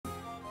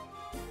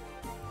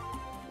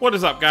What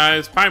is up,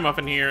 guys? Pie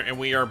Muffin here, and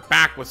we are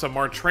back with some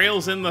more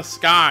Trails in the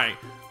Sky.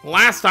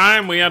 Last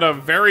time, we had a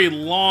very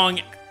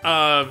long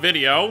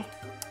video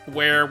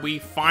where we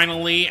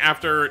finally,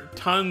 after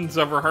tons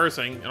of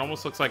rehearsing, it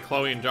almost looks like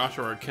Chloe and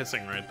Joshua are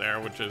kissing right there,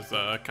 which is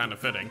kind of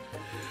fitting.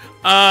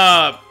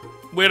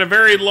 We had a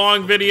very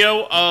long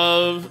video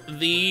of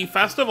the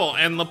festival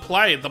and the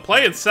play. The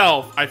play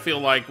itself, I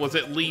feel like, was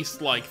at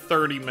least like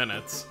 30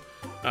 minutes.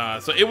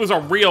 So it was a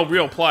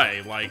real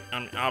play. Like, I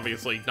mean,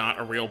 obviously not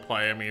a real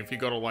play. I mean, if you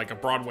go to like a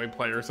Broadway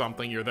play or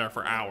something, you're there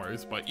for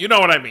hours, but you know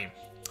what I mean.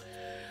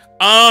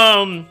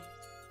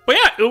 But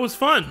yeah, it was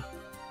fun.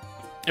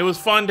 It was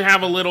fun to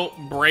have a little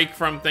break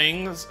from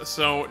things.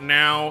 So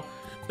now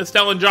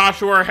Estelle and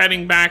Joshua are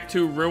heading back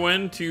to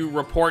Ruin to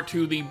report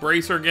to the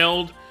Bracer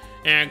Guild,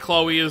 and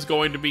Chloe is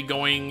going to be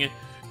going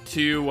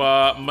to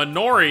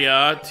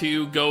Minoria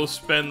to go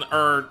spend,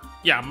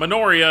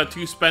 Minoria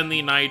to spend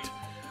the night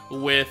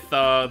with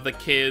the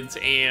kids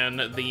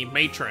and the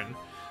matron.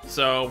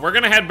 So we're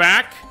gonna head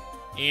back,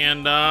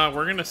 and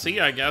we're gonna see,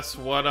 I guess,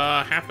 what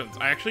happens.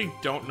 I actually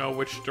don't know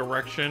which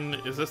direction.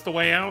 Is this the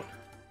way out?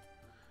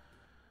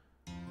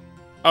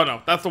 Oh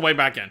no, that's the way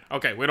back in.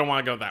 Okay, we don't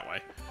want to go that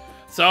way.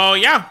 So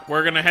yeah,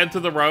 we're gonna head to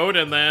the road,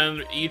 and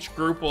then each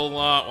group will,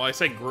 well, I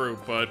say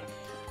group, but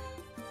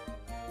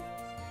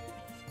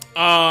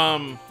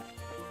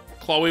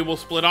Chloe will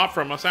split off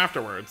from us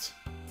afterwards.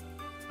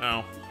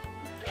 Oh.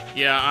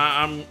 Yeah,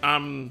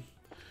 I'm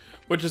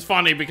which is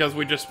funny because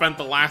we just spent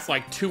the last,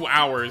 like, 2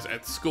 hours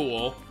at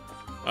school,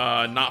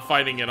 not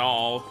fighting at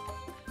all.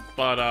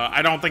 But,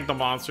 I don't think the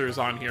monsters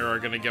on here are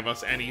gonna give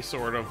us any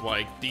sort of,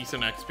 like,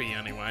 decent XP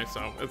anyway,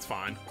 so it's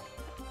fine.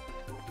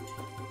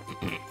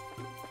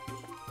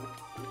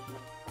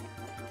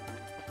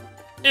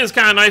 It is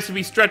kind of nice to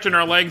be stretching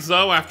our legs,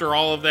 though, after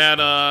all of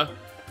that,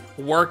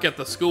 work at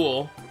the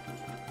school.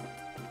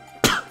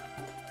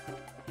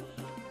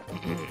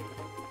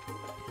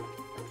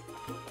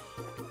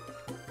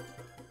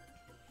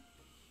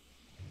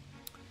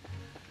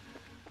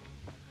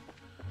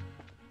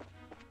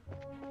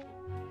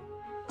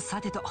さ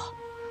てと、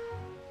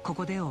こ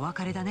こでお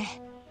別れだね。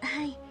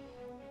はい。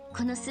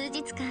この数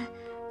日間、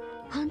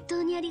本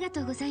当にありが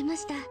とうございま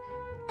した。いい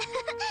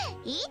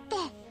って。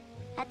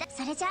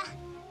それじゃ、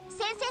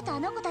先生とあ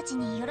の子たち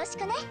によろし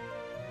くね。は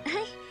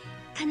い。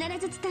必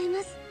ず伝え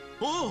ます。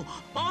おう、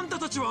あんた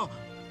たちは。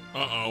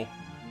Uh-oh。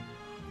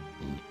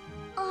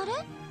あれ？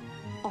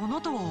あ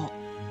なたは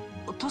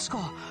確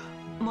か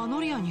マ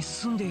ノリアに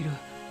住んでいる。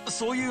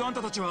そういうあん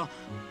たたちは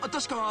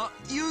確か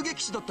遊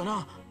撃士だった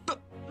な。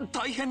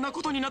大変な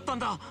ことになったん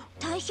だ。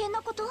大変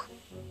なこと？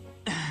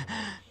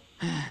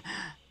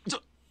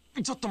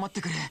ちょっと待っ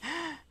てくれ。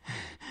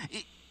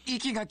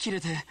息が切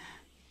れて。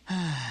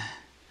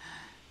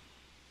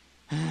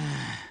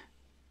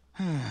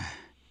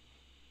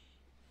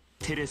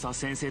テレサ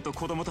先生と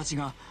子供たち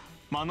が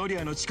マノリ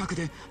アの近く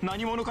で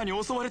何者かに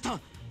襲われた。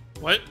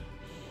What？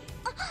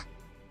 あ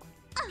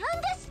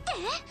んですって？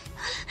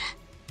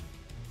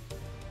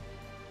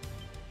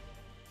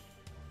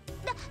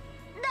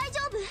大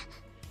丈夫？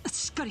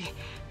しっかり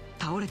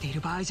倒れてい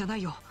る場合じゃな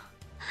いよ。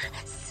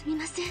すみ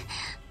ません。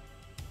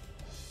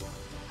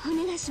お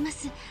願いしま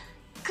す。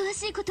詳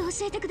しいことを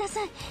教えてくだ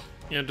さい。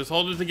Yeah, just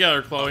hold it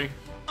together, Chloe.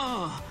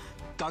 ああ、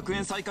学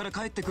園祭から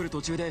帰ってくる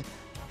途中で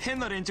変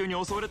な連中に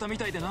襲われたみ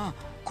たいでな。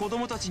子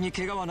供たちに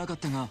怪我はなかっ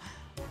たが、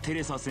テ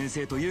レサ先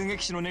生と遊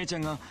撃士の姉ちゃ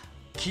んが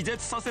気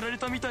絶させられ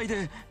たみたい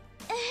で。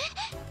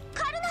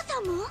カルナさ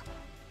んも？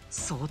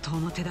相当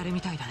の手だれみ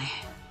たいだね。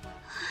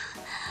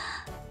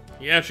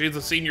Yeah, she's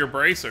a senior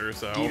bracer,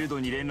 so. ギルド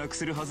に連絡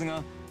するはず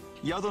が、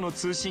宿の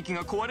通信機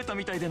が壊れた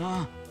みたいで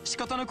な。仕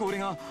方なく俺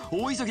が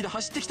大急ぎで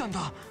走ってきたん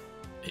だ。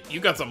You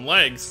got some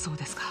legs. そう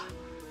ですか。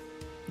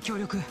協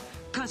力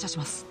感謝し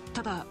ます。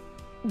ただ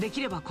で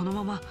きればこの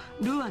まま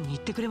ルーアンに行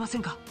ってくれませ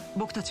んか。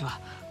僕たちは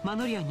マ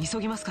ノリアに急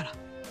ぎますから。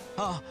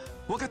あ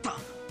あ、わかった。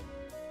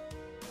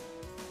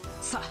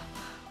さあ、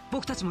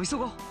僕たちも急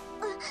ごう。は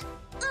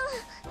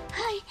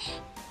い。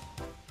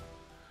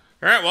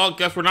Alright, well,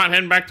 guess we're not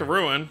heading back to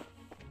Ruin.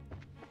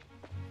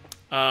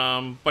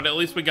 But at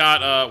least we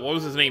got, what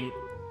was his name?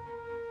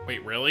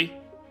 Wait, really?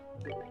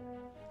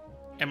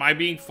 Am I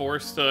being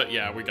forced to?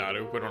 Yeah, we got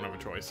to. We don't have a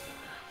choice.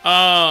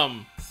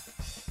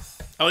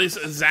 At least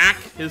Zach,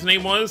 his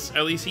name was.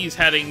 At least he's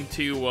heading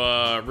to,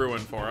 Ruin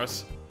for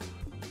us.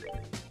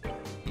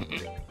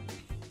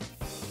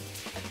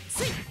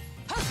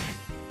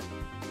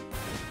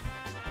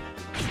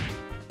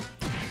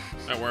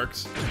 That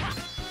works.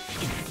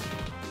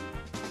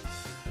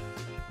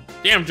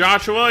 Damn,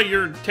 Joshua,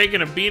 you're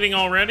taking a beating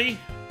already?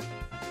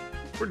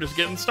 We're just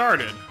getting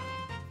started.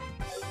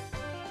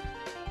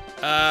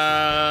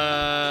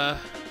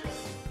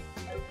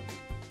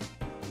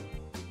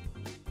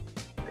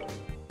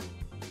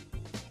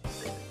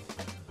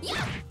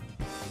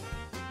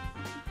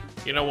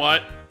 You know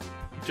what?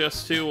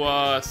 Just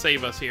to,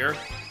 save us here.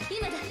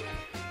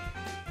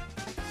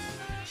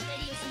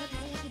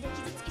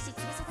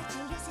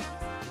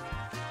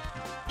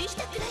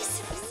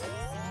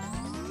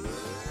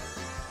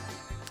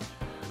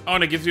 Oh,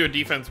 and it gives you a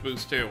defense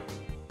boost, too.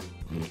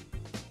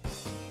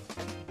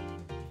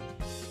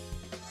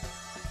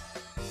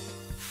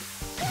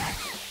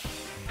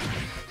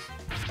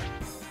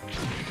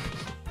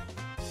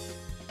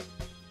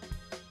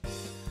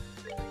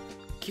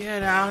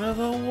 Get out of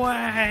the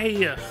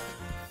way!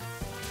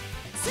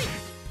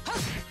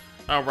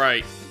 Oh,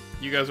 right.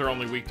 You guys are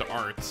only weak to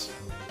arts.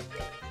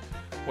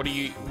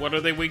 What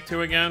are they weak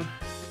to again?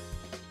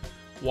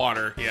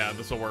 Water. Yeah,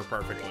 this will work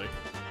perfectly.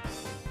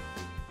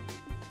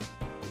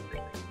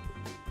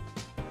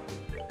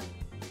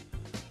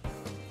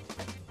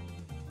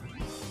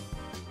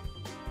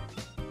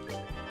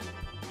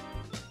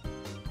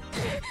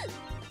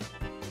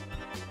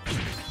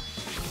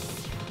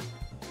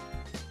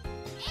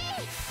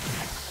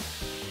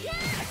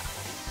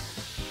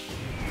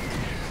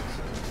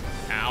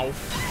 Ow.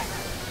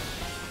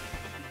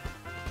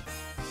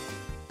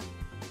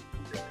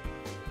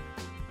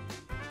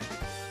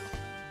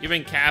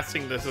 Even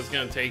casting this is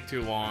gonna take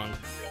too long.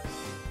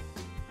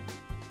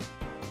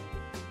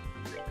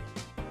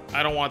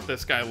 I don't want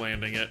this guy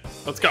landing it.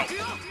 Let's go.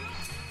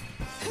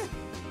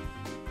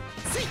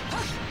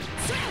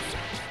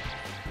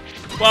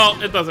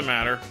 Well, it doesn't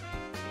matter.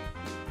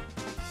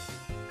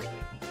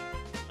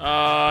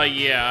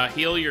 Yeah,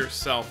 heal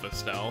yourself,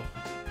 Estelle.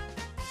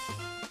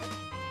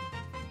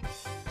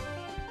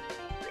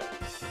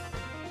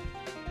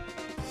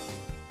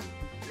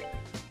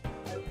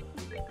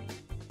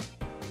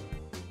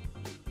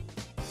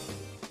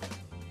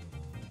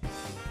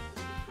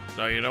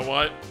 So, you know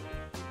what?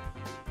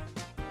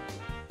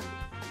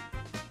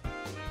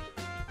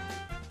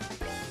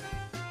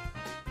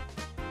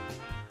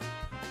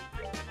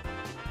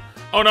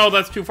 Oh no,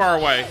 that's too far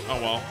away. Oh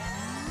well.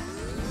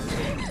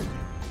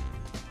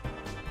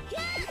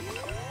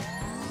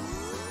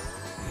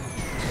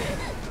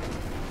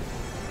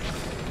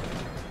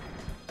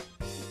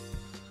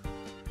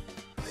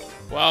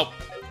 Well,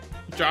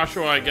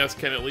 Joshua, I guess,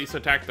 can at least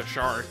attack the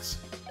sharks.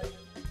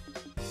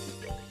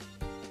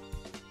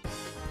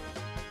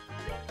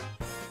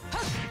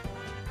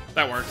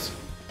 That works.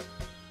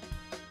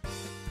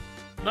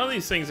 None of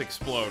these things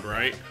explode,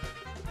 right?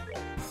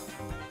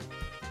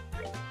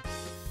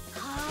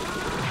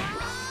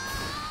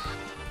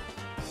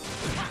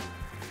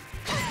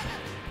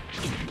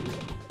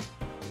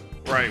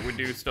 Right, we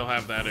do still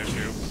have that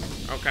issue.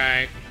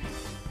 Okay.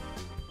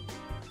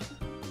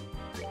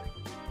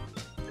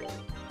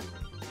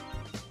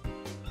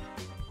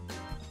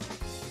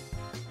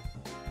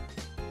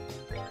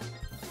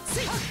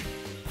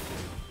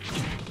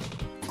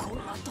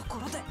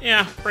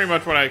 Yeah, pretty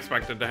much what I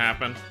expected to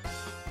happen.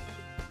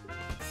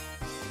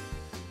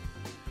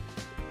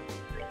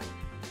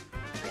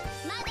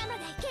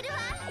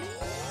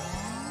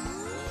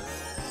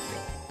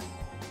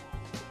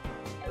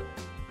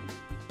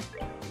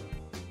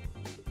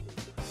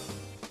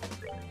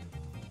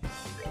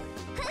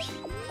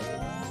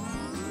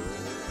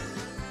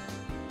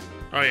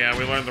 Oh yeah,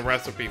 we learned the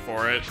recipe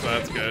for it, so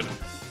that's good.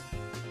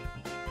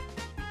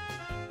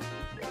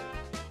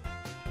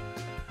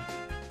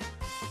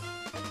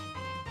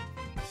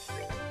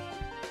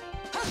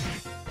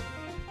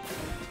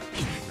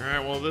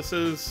 Alright, well this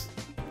is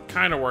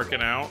kind of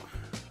working out.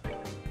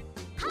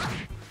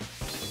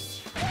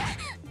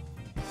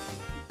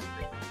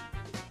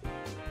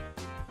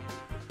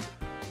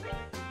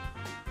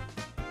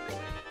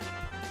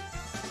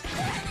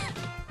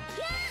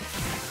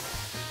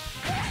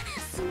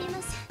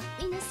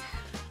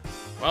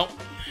 Well,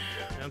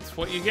 that's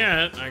what you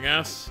get, I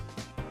guess,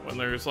 when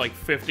there's like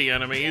 50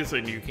 enemies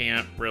and you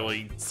can't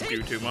really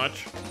do too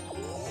much.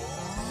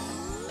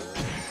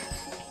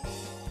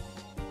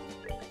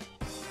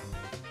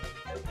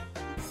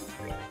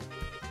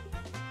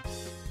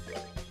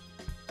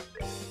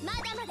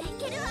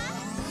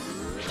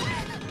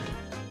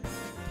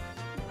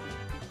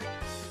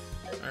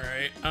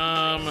 Alright,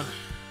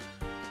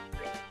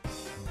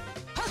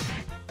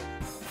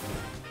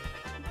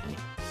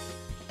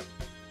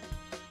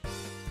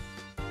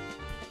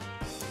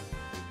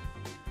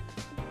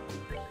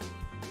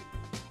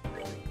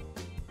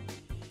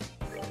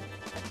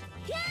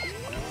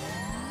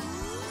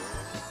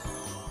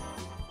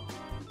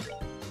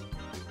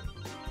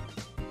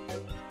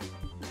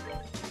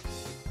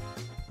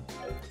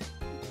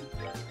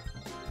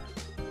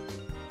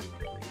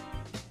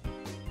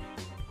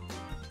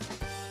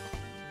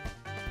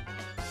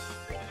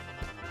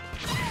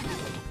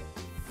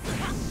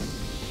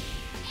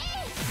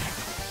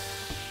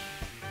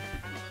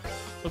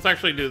 let's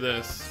actually do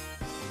this.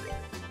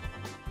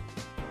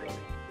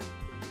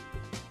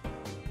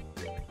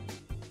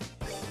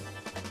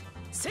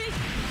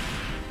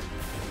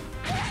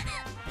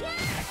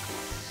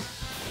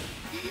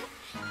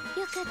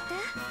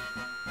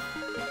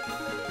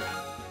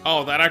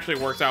 Oh, that actually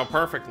works out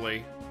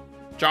perfectly.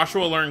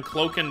 Joshua learned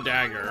Cloak and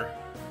Dagger.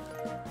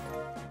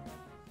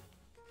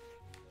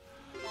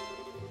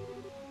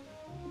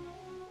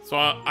 So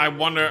I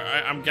wonder,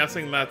 I'm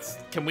guessing that's...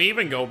 Can we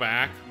even go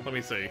back? Let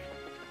me see.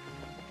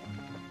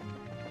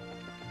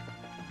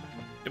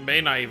 It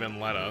may not even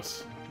let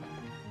us.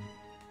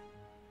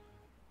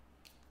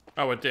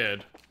 Oh, it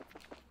did.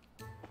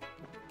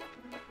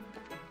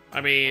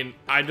 I mean,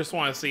 I just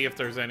want to see if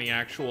there's any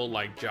actual,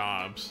 like,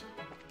 jobs.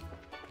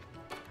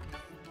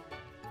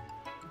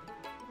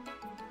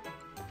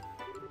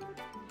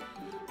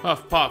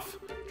 Puff, puff.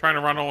 Trying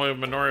to run away with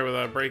Minori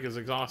without a break is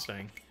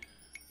exhausting.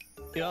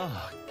 いや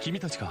あ、君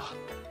たちか。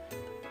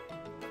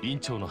院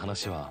長の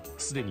話は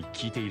すでに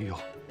聞いているよ。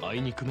あ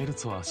いにくメル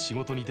ツは仕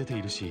事に出て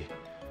いるし、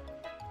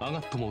ア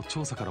ガットも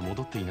調査から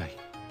戻っていない。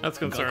That's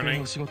学園 concerning.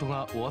 の仕事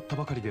が終わった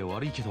ばかりで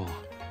悪いけど、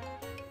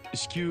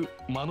至急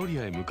マノリ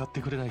アへ向かっ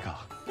てくれない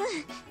か。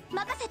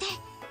任せて。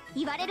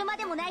言われるま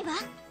でもないわ。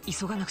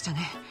急がなくちゃね。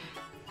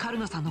カル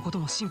ナさんのこと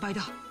も心配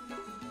だ。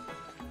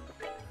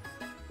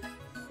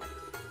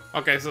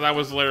Okay, so that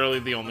was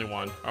literally the only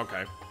one.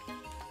 Okay.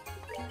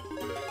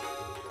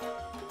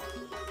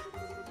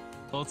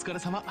 お疲れ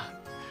様。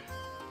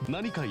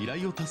何か依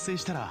頼を達成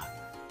したら。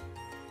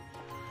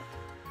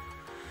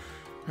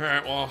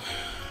Alright, well.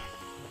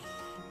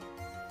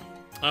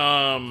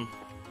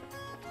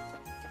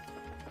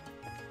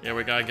 Yeah,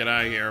 we gotta get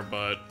out of here,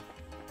 but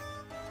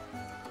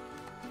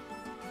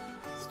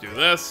let's do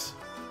this.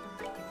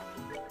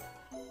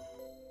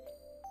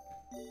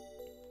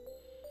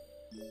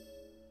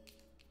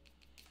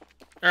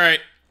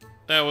 Alright,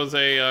 that was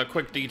a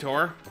quick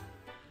detour.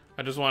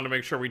 I just wanted to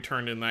make sure we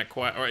turned in that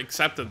quest, or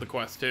accepted the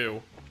quest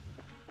too.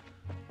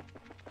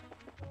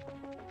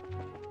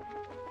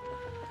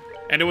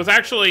 And it was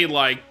actually,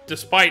 like,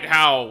 despite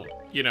how,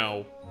 you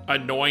know,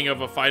 annoying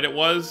of a fight it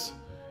was,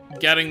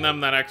 getting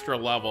them that extra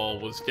level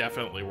was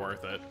definitely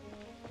worth it.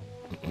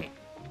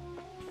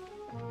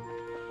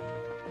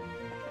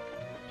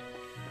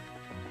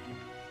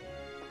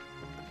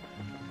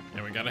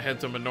 And we gotta head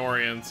to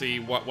Minori and see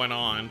what went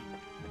on.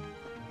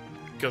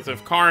 Because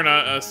if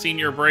Karna, a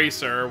senior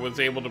bracer,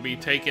 was able to be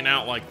taken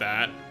out like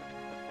that,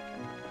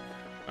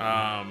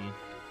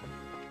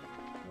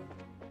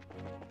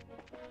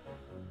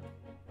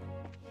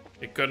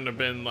 it couldn't have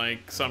been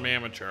like some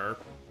amateur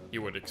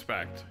you would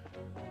expect.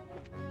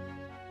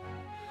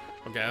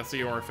 Okay, that's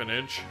the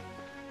orphanage.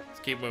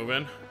 Let's keep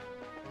moving.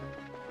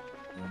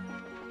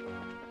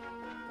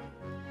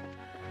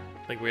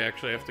 I think we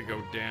actually have to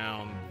go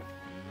down.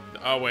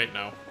 Oh wait,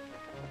 no.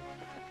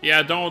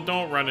 Yeah,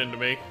 don't run into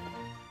me.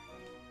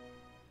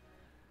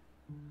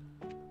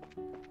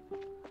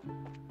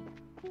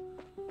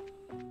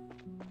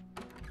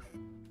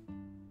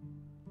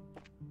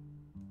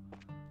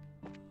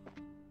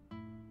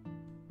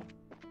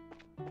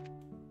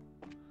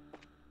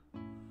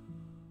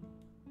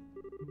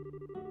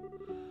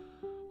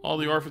 All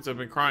the orphans have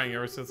been crying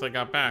ever since I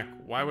got back.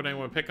 Why would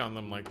anyone pick on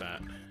them like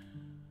that?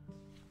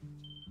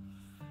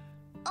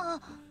 あ、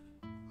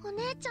お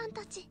姉ちゃん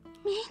たち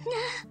みんな。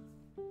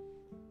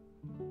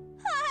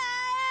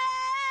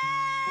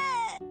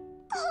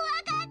怖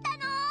かった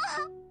の。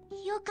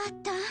よかっ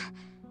た。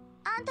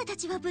あんたた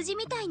ちは無事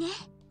みたいね。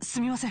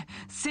すみません。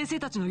先生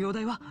たちの容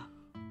体は。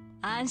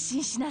安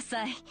心しな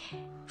さい。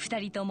二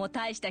人とも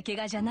大した怪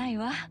我じゃない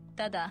わ。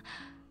ただ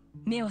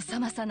目を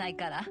覚まさない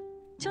から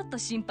ちょっと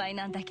心配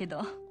なんだけ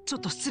ど。ちょっ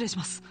と失礼し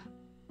ます。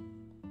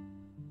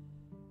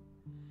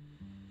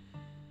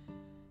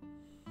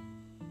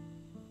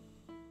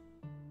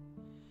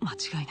間違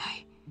いな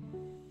い。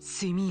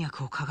睡眠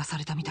薬を嗅がさ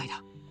れたみたい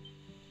だ。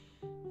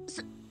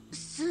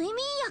睡眠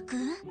薬？う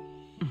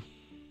ん。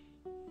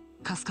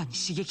かすかに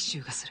刺激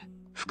臭がする。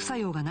副作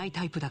用がない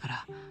タイプだか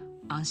ら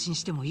安心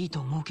してもいい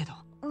と思うけど。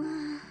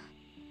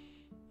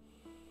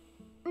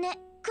ね、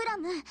クラ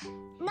ム、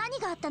何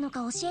があったの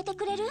か教えて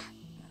くれる？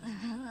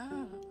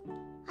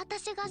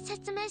私が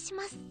説明し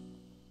ます。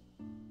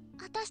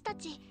私た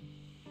ち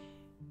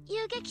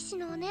遊撃士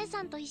のお姉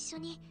さんと一緒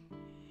に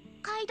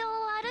街道を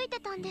歩いて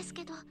たんです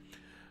けど。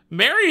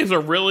 Mary is a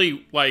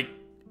really, like,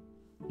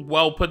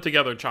 well put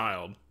together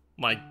child.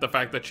 Like, the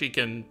fact that she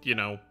can, you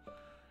know,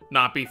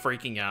 not be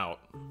freaking out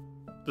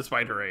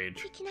despite her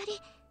age. いきなり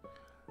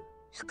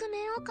覆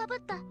面をかぶ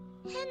った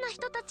変な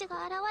人たち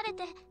が現れ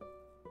て、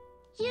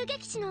遊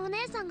撃士のお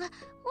姉さんが追い払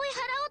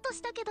おうと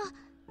したけど、覆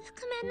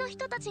面の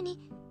人たちに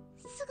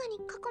すぐに囲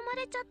ま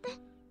れちゃって、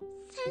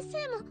先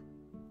生も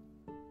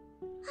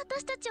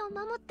私たちを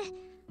守ってあ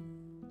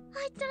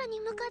いつらに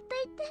向かって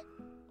いって、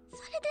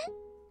それ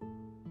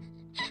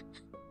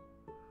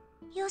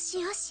でよ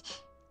しよし、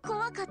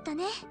怖かった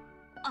ね。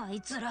あ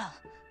いつら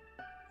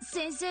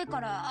先生か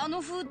らあ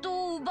の封筒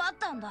を奪っ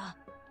たんだ。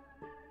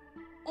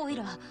おい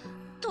ら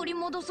取り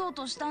戻そう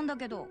としたんだ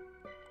けど、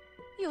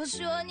ヨ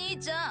シオ兄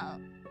ちゃ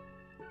ん、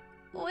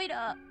おい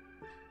ら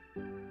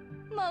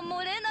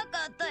守れな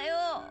かった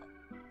よ。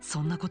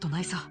そんなこと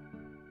ないさ。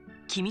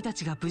君た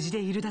ちが無事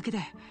でいるだけで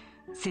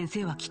先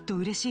生はきっと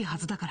嬉しいは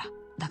ずだから。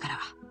だから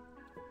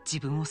自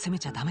分を責め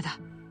ちゃダメだ。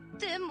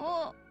で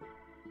も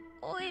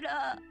おい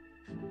ら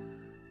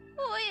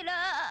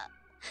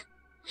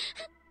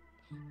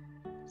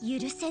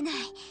許せない。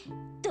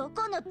ど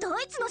このド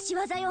イツの仕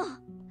業よ。は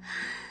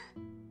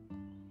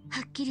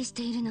っきりし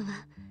ているのは、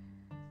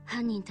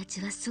犯人た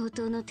ちは相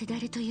当の手だ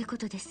れというこ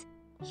とです。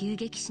遊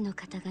撃士の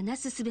方がな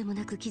すすべも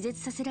なく気絶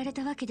させられ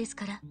たわけです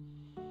から。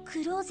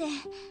クローゼ。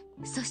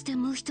そして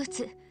もう一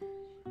つ、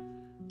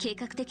計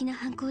画的な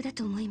犯行だ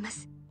と思いま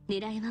す。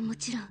狙いはも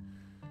ちろん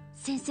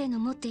先生の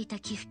持っていた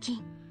寄付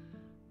金。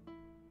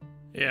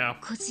 Yeah.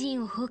 孤児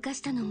院を放火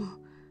したのも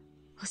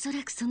おそ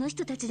らくその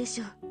人たちでし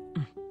ょう。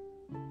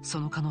そ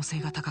の可能性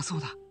が高そ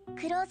うだ。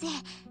クローゼ、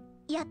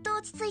やっと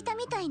落ち着いた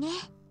みたいね。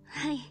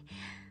はい、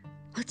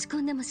落ち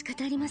込んでも仕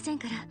方ありません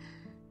から。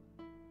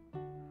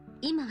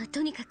今は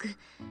とにかく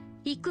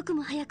一刻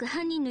も早く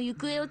犯人の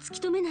行方を突き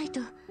止めない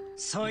と。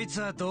そいつ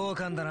は同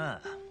感だ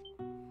な。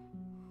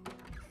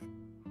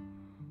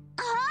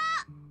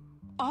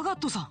アガッ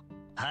トさん。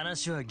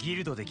話はギ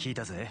ルドで聞い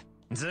たぜ。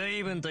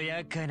随分と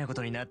厄介なこ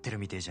とになってる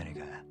みてえじゃねえ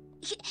か。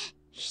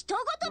人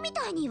事み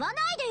たいに言わな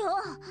いでよ。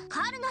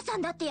カルナさ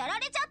んだってやら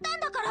れちゃったん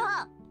だ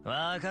から。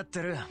わかっ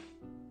てる。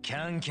キ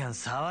ャンキャン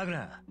騒ぐ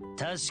な。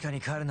確か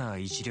にカルナは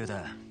一流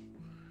だ。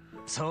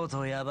相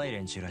当ヤバい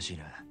連中らしい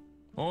な。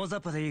大雑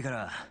把でいいか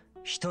ら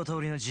一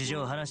通りの事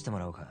情を話しても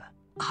らおうか。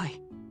は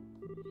い。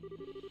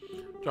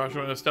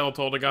 Joshua and Estelle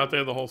told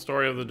Agate the whole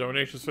story of the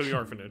donations for the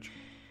orphanage.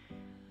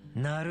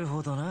 なる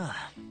ほどな。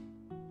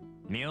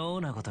妙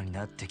なことに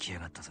なってきや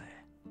がったぜ。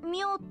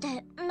妙っ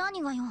て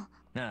何がよ。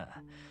あ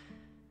あ、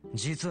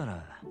実は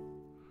な。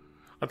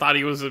I thought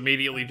he was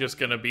immediately just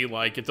gonna be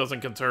like, it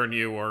doesn't concern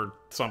you or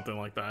something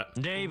like that.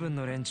 レイブン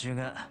の連中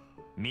が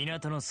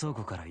港の倉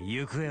庫から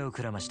行方を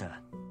くらまし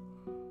た。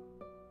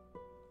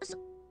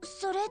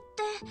それっ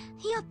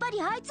てやっぱ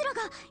りあいつら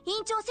が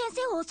院長先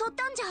生を襲っ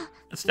たんじゃ。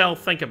 Estelle,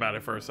 think about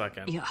it for a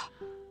second. いや、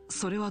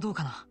それはどう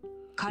かな。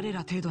彼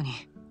ら程度に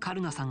カ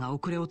ルナさんが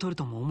遅れを取る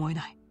とも思え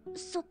ない。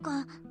そっ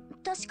か、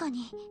確か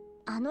に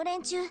あの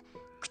連中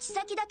口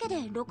先だけ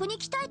でろくに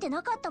鍛えて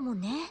なかったもん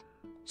ね。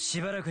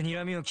しばらく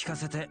睨みを利か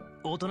せて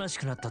おとなし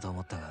くなったと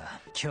思ったが、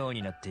今日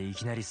になってい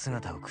きなり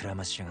姿をくら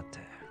ましやがって、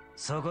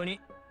そこに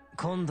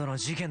今度の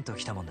事件と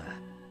きたもんだ。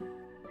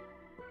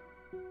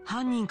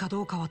犯人か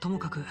どうかはとも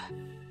かく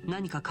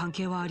何か関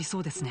係はありそ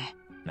うですね。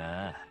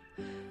あ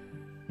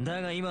あ、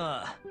だが今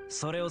は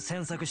それを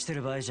詮索して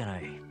る場合じゃな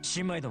い。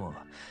新米ども、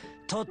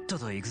とっと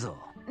と行くぞ。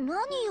何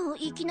よ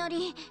いきな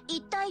り。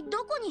一体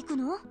どこに行く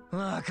の？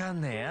わか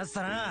んねえやつ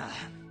だな。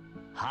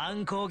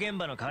犯行現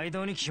場の街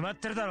道に決まっ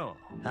てるだろ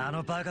う。あ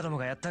のバカども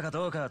がやったか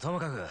どうかはとも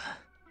かく、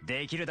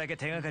できるだけ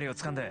手がかりを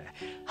つかんで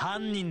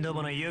犯人ど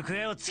もの行方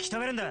を突き止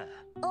めるんだ。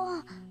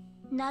あ、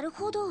なる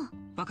ほど。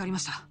わかりま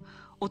した。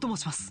お供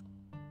します。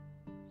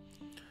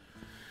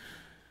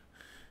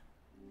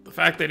The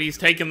fact that he's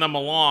taking them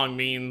along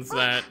means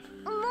that...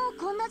 もう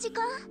こんな時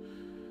間？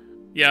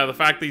 Yeah, the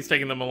fact that he's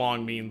taking them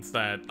along means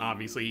that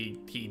obviously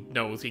he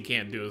knows he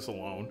can't do this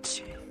alone.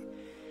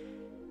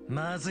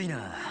 まずい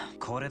な。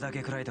これだ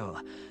けくらいと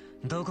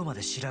どこま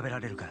で調べ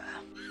られるか。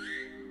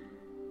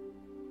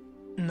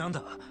なん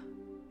だ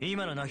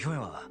今の鳴き声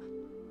は。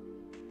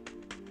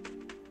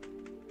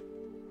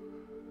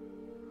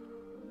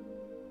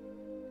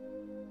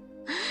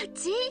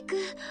ジーク、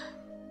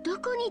ど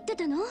こに行って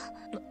たの？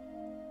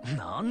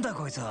なんだ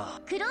こいつ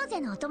は。クローゼ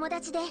のお友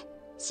達で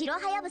白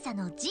ハヤブサ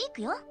のジー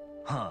クよ。は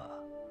あ、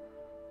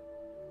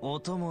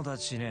お友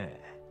達ね。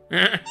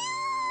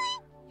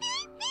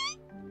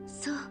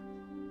そう、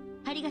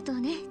ありがとう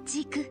ね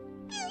ジーク。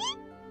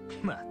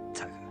まっ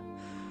たく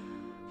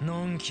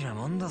のんきな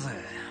もんだぜ。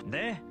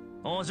で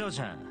お嬢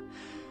ちゃん、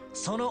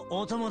その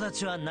お友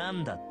達は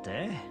何だっ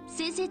て？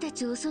先生た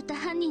ちを襲った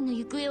犯人の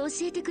行方を教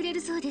えてくれ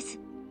るそうです。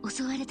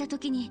襲われた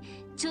時に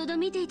ちょうど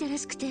見ていたら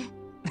しくて。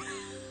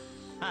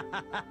やっ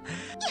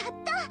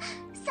た、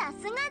さ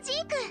すがジ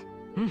ー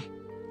ク。うん、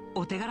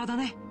お手柄だ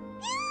ね。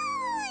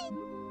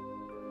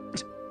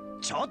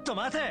ちょっと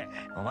待て。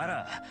お前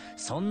ら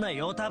そんな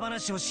ヨタ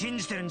話を信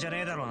じてるんじゃ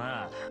ねえだろう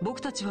な。僕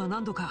たちは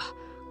何度か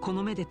こ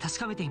の目で確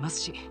かめています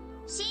し。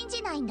信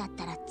じないんだっ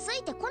たらつ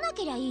いてこな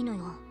けりゃいいの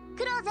よ。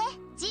クローゼ、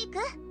ジーク、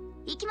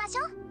行きまし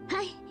ょう。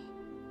はい。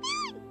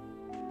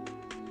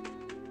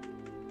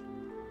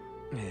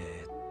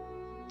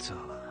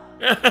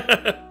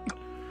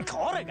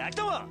これガキ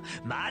ども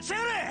待ちや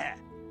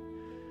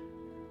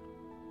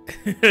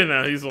れ。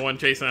No, he's the one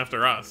chasing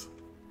after us.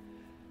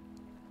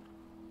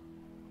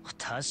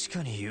 確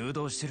かに誘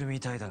導してるみ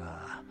たいだ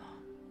が。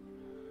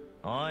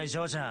おい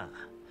嬢ちゃん、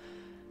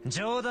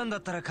冗談だ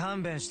ったら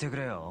勘弁してく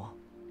れよ。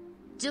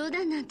冗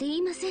談なんて言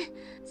いません。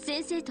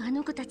先生とあ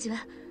の子たちは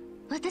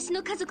私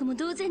の家族も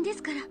同然で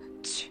すから。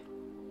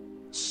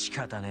仕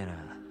方ね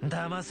え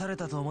な。騙され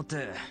たと思っ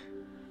て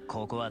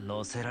ここは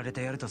乗せられ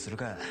てやるとする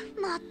か。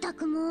まった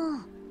くも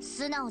う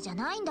素直じゃ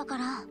ないんだか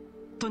ら。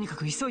とにか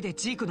く急いで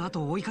ジークの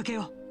後を追いかけ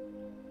よう。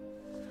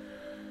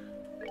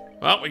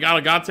Well, we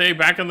got Agate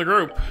back in the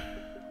group.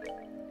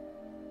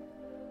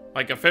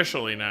 Like,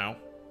 officially now.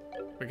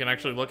 We can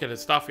actually look at his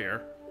stuff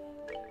here.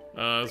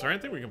 Is there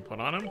anything we can put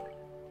on him?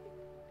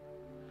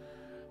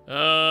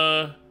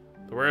 The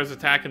wearer's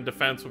attack and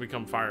defense will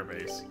become fire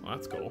base. Well,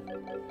 that's cool.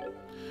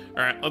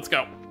 Alright, let's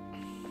go.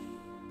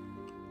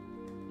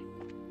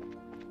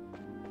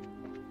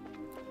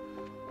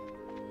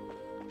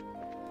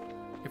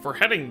 If we're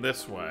heading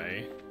this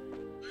way...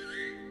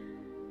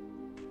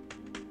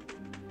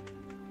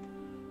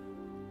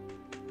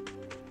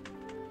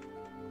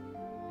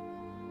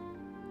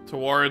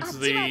 towards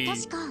the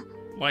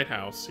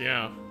lighthouse,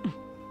 yeah.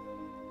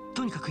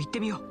 とにかく行って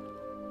みよう。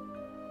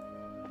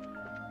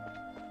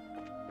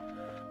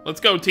 Let's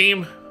go,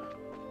 team.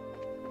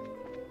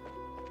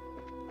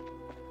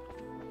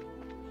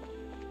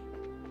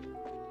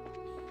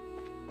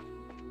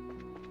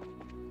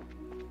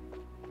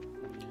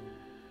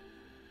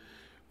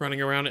 Running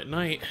around at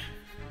night.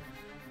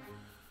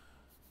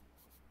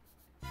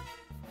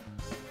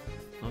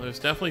 Well, there's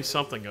definitely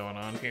something going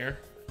on here.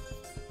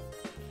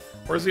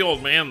 Where's the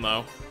old man,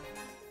 though?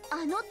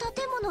 あの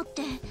建物っ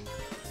て。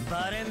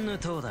バレンヌ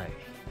灯台。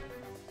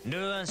ル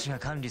ーアン氏が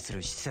管理す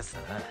る施設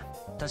だな。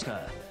確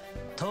か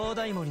灯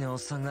台森のおっ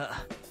さん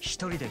が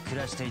一人で暮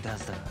らしていたは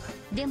ずだ。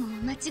でも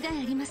間違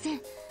いありませ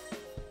ん。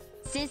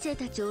先生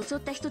たちを襲っ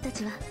た人た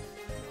ちは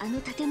あ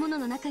の建物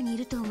の中にい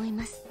ると思い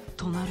ます。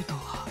となると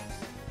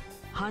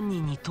犯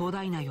人に灯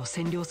台内を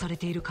占領され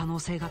ている可能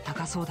性が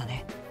高そうだ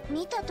ね。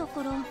見たと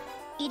ころ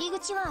入り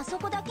口はあそ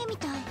こだけみ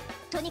たい。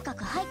とにか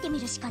く入ってみ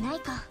るしかない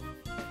か。は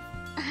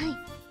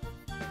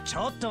い。ち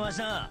ょっと待ち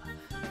な。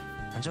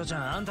ジョーちゃ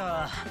ん、あんた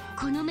は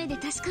この目で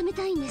確かめ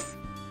たいんです。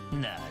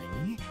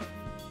何？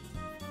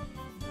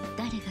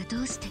誰が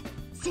どうして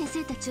先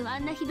生たちをあ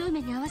んなひどい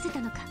目に遭わせた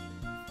のか。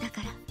だ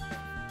から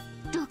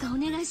どうかお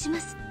願いしま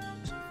す。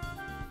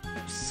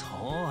そう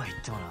は言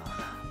ってもな。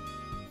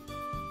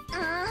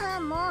ああ、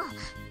もう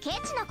ケ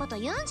チなこと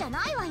言うんじゃ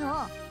ないわ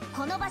よ。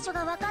この場所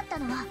が分かった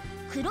のは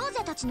クロー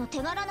ゼたちの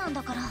手柄なん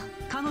だから。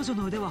彼女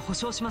の腕は保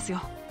証します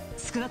よ。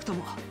少なくと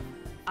も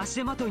足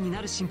手まといに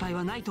なる心配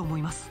はないと思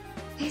います。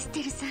エス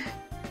テルさん、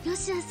ヨ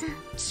シアさん。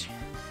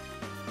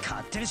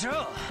勝手にしろ。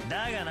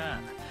だがな、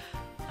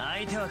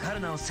相手はカ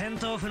ルナを戦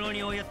闘不能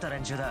に追いやった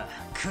連中だ。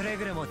くれ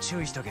ぐれも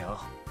注意しとけよ。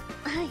は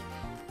い、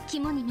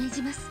肝に銘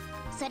じます。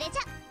それじゃ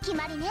決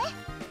まりね。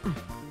うん、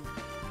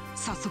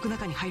早速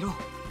中に入ろう。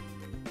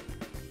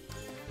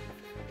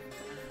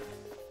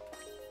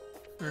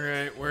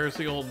Alright, where's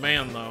the old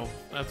man, though?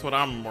 That's what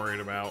I'm worried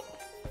about.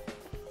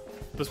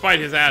 Despite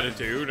his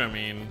attitude, I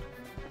mean...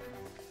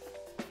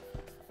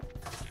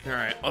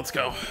 Alright, let's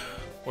go.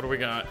 What do we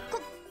got?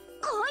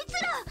 こいつ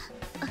ら！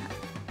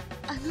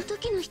あの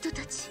時の人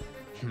たち。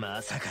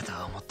まさかと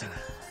は思ったが。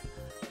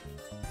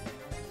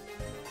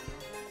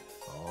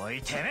お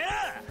いてめえ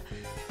ら！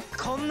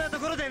こんなと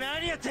ころで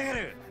何やってやが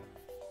る！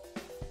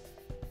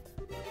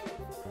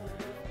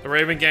 The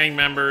Raven Gang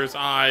members'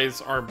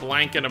 eyes are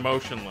blank and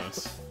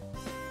emotionless.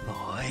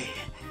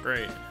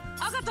 Great.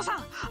 アガットさん、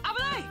危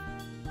ない！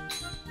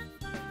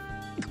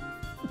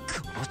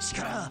この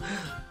力。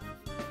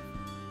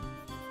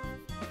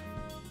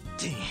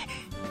て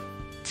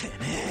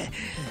めえ。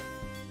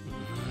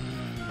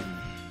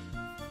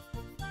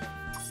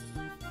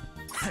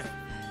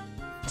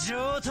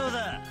上等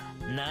だ。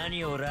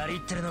何をラリっ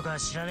てるのか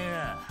知らねえ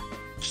が、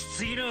き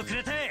ついのをく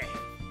れて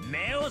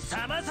目を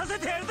覚まさせ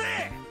てやるぜ。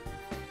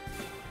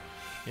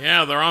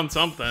 Yeah, they're on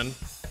something.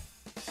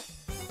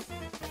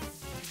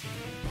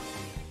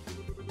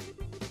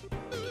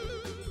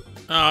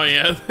 Oh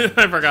yeah,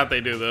 I forgot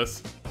they do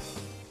this.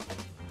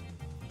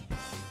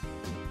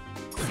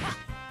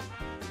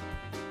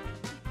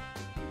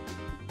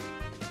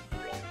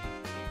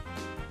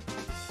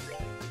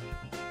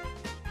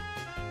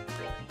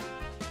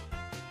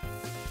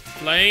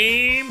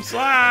 Flame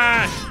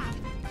slash!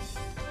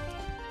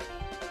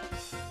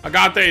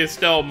 Agate is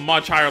still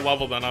much higher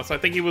level than us. I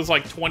think he was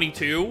like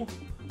 22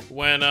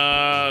 when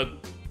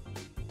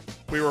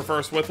we were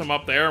first with him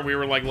up there, and we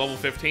were like level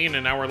 15,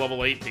 and now we're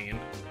level 18.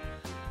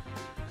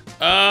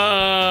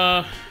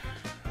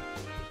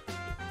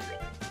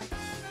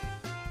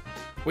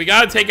 We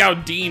gotta take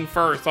out Dean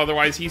first,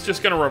 otherwise he's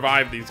just gonna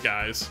revive these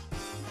guys.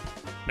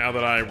 Now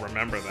that I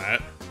remember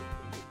that.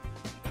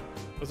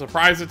 A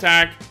surprise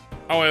attack.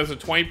 Oh, it has a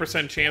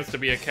 20% chance to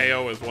be a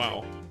KO as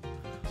well.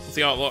 Let's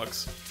see how it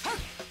looks.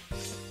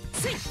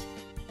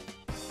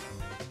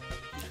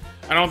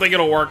 I don't think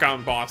it'll work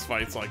on boss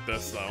fights like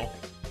this, though.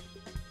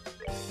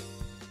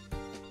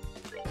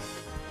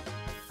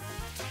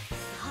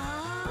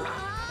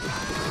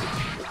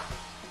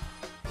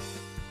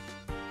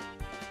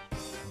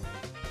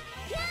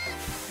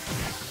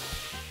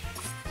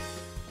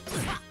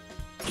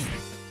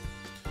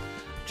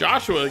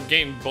 Joshua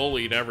getting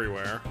bullied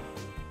everywhere.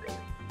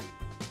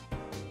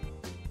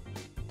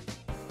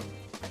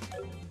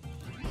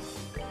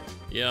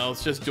 Yeah,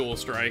 let's just dual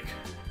strike.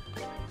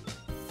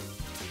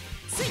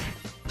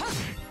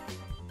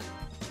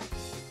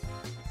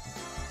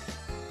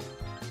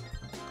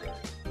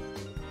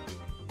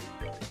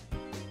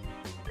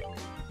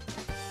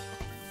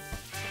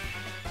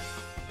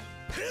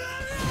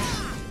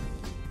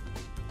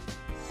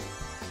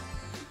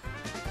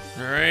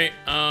 Alright,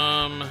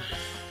 I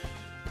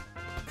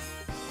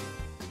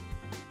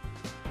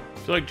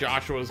feel like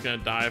Joshua's gonna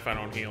die if I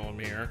don't heal him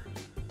here.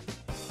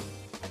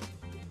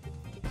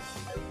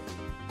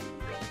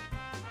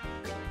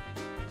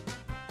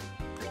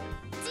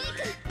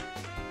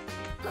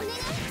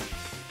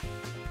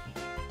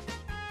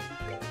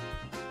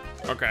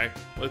 Okay,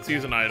 let's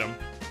use an item.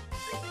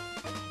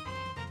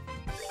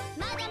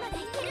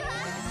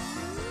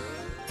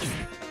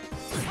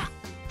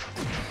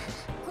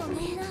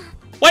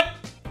 What?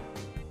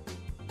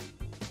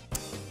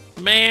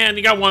 Man,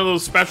 you got one of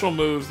those special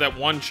moves that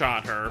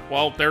one-shot her.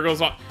 Well, there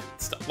goes all...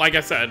 Like I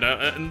said,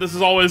 and this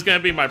is always going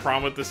to be my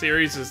problem with the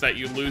series, is that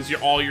you lose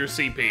all your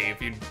CP if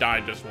you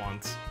die just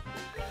once.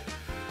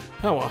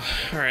 Oh well.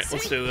 Alright,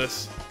 let's do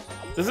this.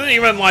 This isn't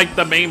even like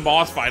the main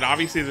boss fight.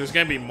 Obviously, there's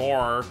going to be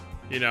more,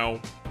 you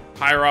know,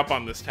 higher up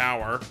on this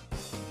tower.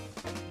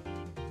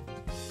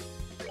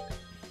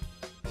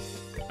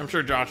 I'm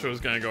sure Joshua's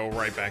going to go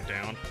right back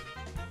down.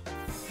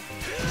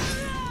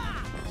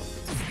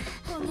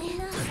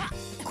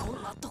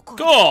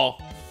 Cool!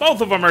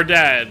 Both of them are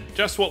dead.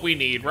 Just what we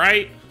need,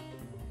 right?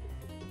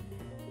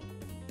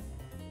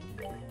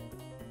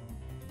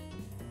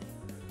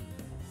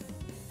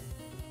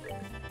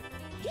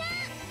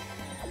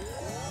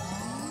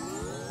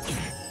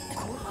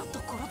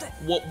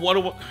 What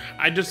do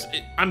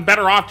I'm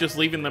better off just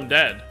leaving them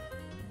dead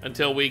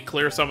until we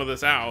clear some of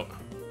this out.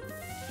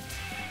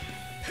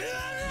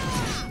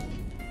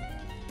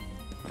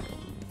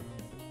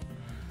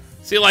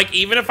 See, like,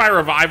 even if I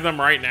revive them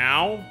right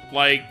now,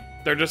 like,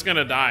 they're just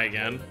gonna die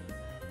again.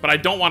 But I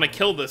don't want to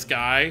kill this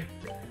guy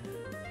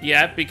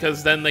yet,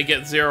 because then they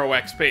get 0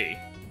 XP.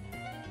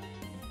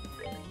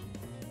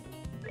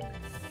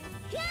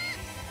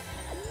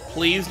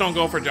 Please don't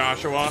go for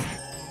Joshua.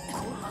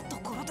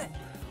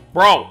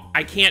 Bro,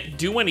 I can't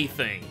do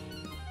anything.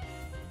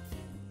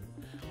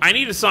 I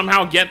need to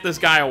somehow get this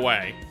guy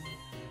away.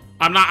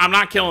 I'm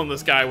not killing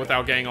this guy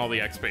without getting all the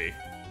XP.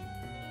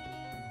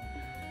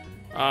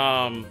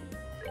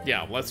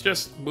 Yeah, let's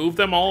just move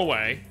them all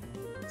away.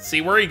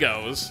 See where he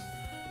goes.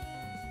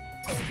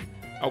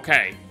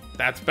 Okay,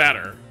 that's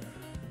better.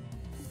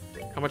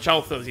 How much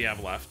health does he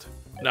have left?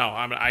 No,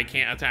 I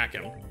can't attack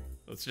him.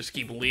 Let's just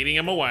keep leading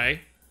him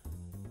away.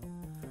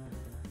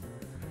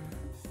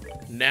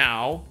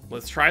 Now,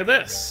 let's try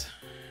this.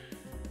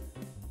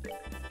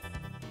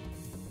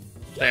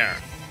 There.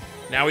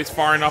 Now he's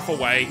far enough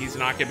away, he's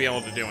not gonna be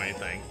able to do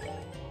anything.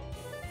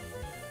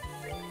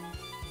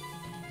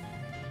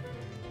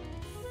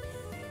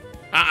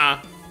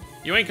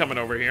 You ain't coming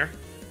over here.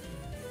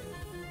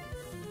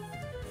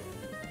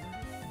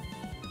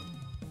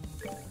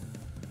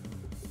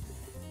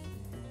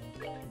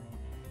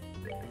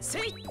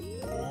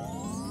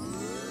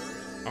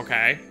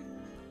 Okay.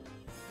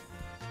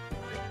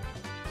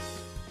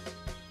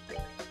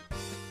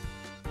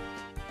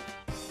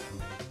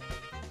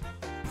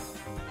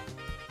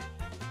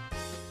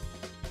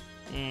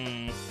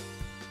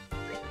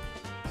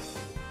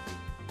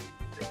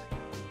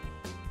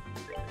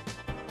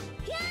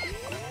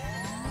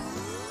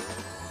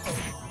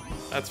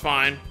 That's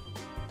fine.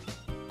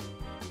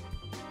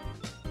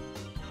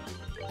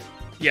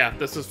 Yeah,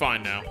 this is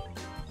fine now.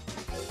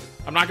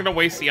 I'm not gonna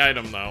waste the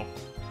item, though.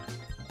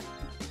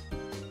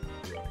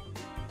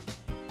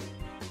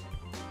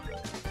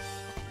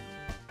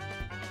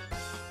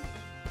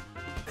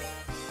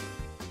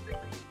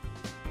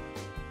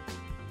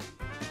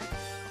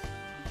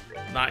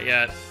 Not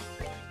yet.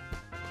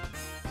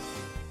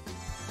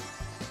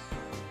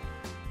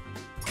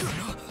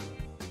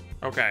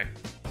 Okay.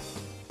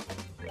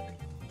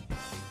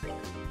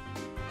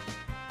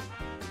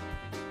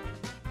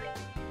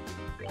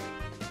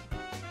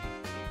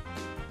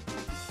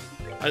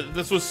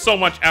 This was so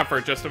much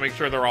effort just to make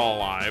sure they're all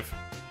alive.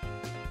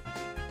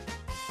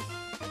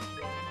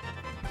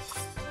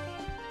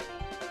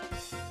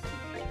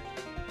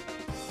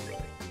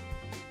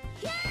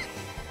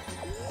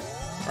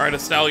 Alright,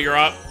 Estelle, you're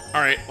up.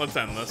 Alright, let's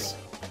end this.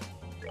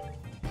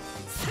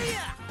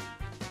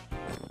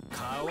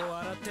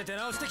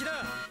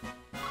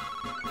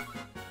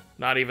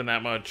 Not even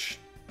that much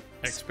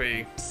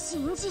XP.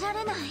 信じら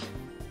れない。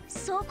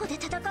倉庫で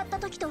戦った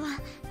時とは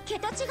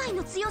桁違い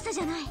の強さ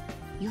じゃない。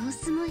様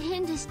子も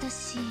変でした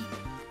し、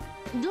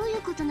どうい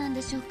うことなん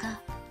でしょうか。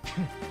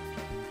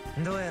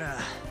どうやら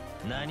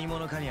何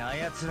者かに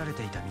操られ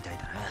ていたみたい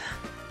だ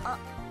な。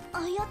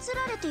操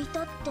られてい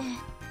たって。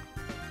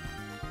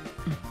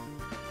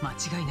間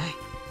違いない。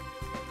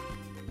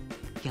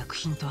薬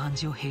品と暗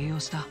示を併用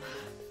した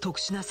特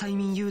殊な催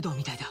眠誘導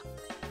みたいだ。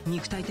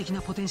肉体的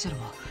なポテンシャル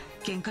も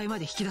限界ま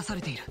で引き出さ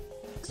れている。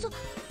そ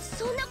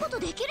んなこと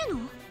できるの？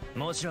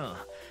もちろん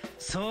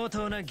相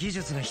当な技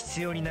術が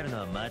必要になるの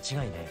は間違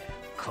いね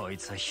え。こい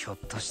つはひょっ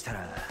とした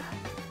ら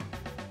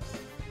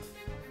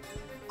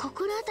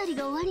心当たり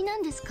が終わりな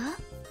んですか？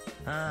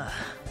ああ、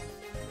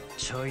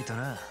ちょいと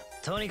な。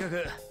とにか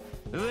く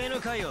上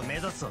の階を目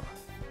指すぞ。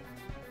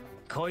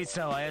こいつ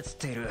らを操っ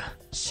ている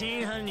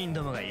真犯人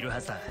どもがいるは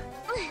ずだ。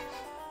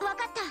うん、わ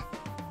かっ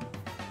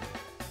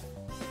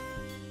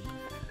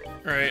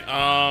た。Alright,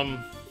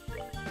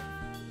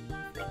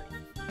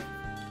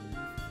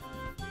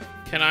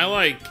 can I,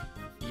 like,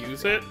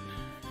 use it?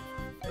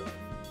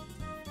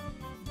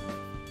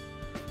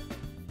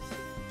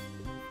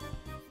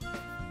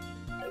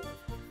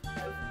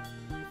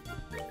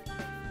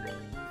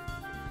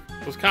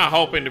 I was kind of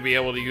hoping to be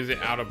able to use it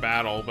out of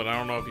battle, but I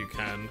don't know if you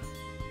can.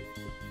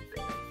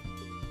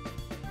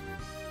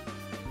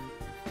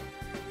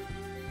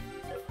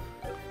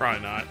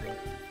 Probably not.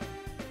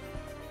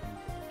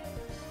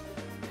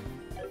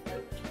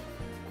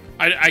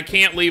 I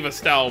can't leave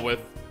Estelle with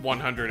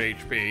 100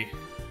 HP.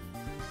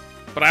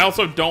 But I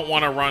also don't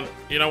want to run...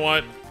 You know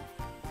what?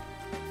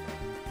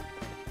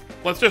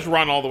 Let's just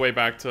run all the way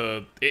back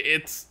to...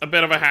 It's a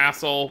bit of a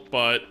hassle,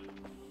 but...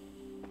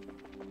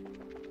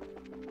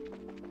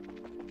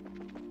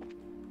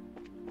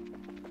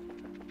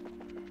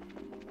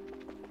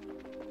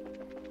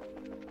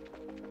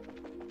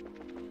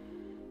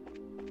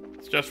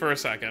 It's just for a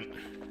second.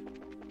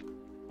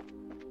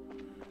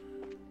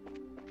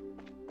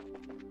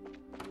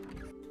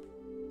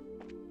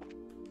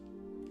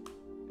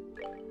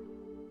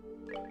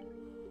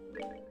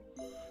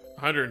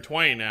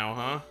 $120 now,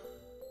 huh?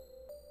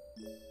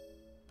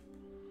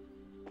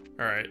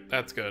 Alright,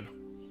 that's good.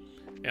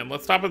 And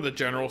let's stop at the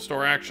general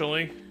store,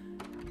 actually.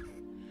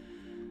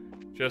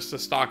 Just to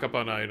stock up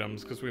on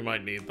items, because we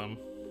might need them.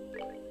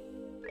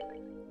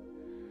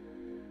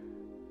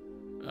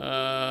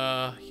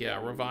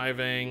 Yeah,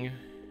 reviving.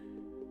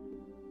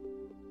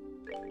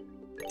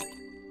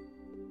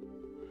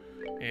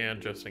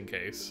 And just in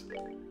case.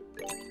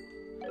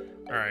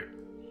 Alright.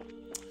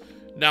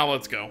 Now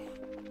let's go.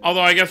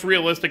 Although, I guess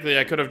realistically,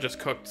 I could have just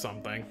cooked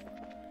something.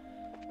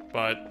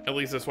 But at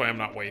least this way I'm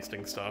not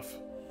wasting stuff.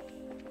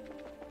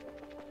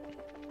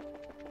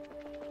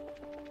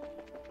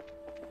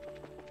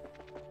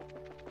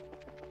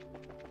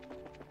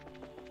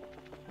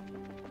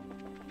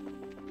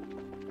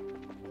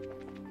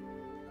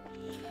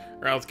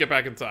 Alright, let's get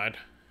back inside.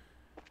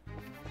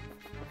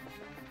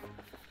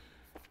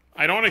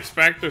 I don't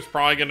expect there's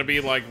probably going to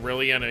be, like,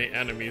 really any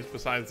enemies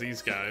besides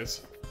these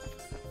guys.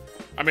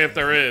 I mean, if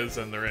there is,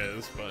 then there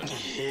is, but...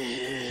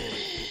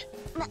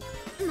 ま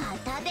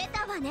た出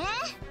たわね。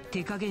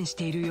手加減し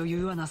ている余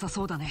裕はなさ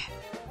そうだね。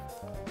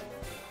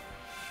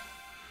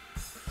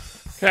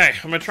 Okay,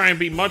 I'm gonna try and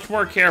be much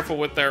more careful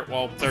with their...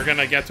 Well, they're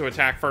gonna get to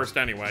attack first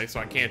anyway, so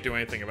I can't do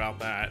anything about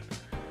that.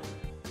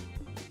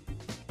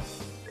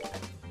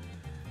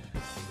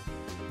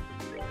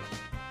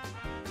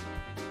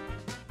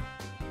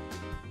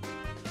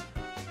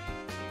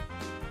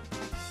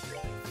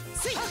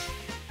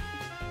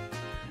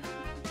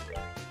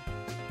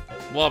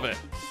 Love it.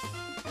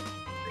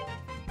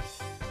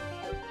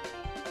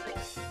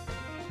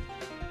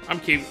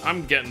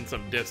 I'm getting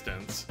some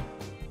distance.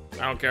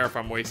 I don't care if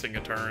I'm wasting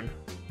a turn.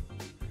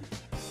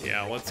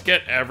 Yeah, let's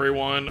get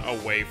everyone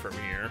away from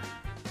here.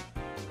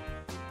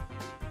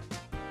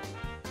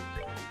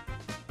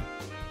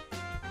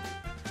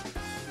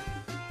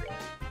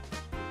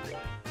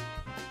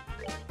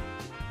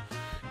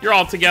 You're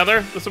all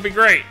together. This will be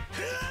great.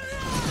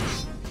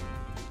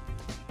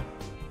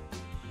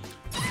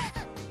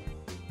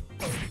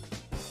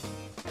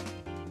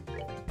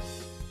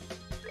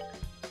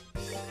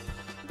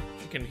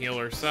 She can heal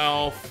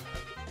herself.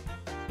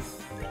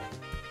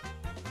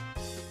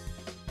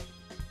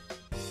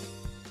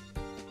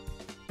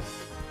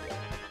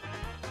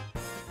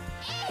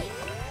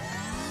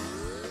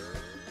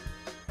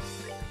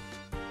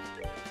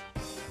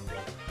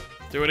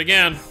 Do it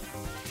again.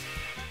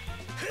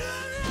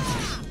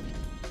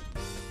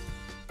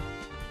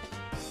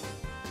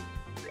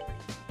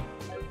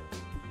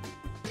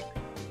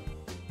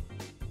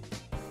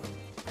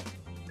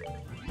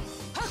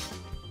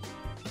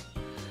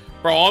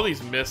 Bro, all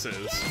these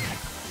misses.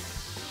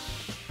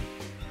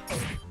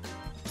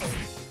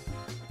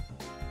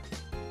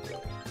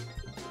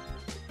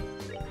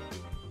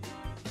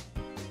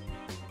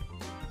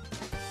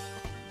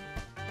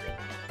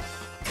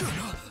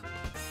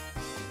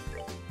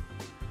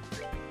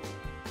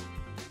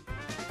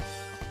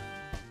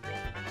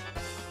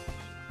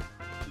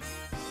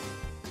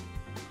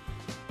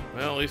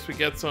 Well, at least we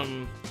get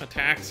some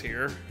attacks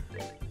here.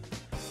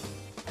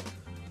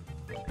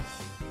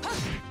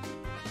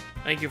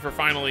 Thank you for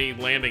finally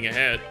landing a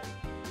hit.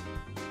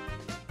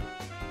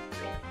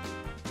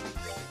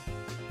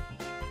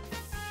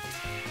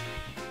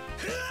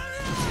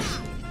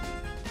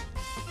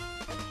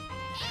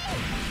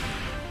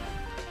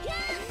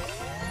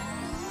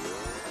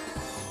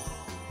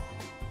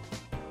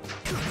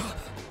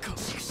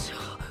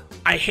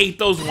 I hate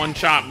those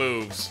one-shot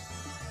moves.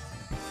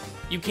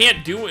 You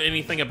can't do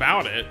anything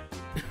about it.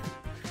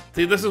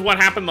 See, this is what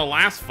happened the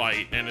last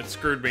fight, and it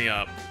screwed me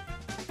up.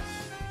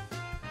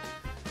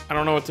 I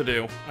don't know what to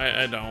do.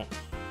 I don't.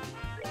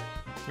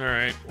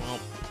 Alright, well.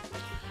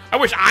 I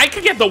wish I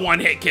could get the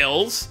one-hit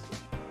kills.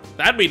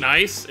 That'd be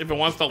nice if it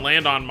wants to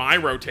land on my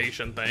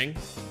rotation thing.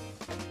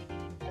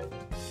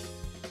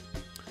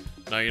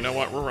 No, you know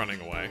what? We're running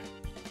away.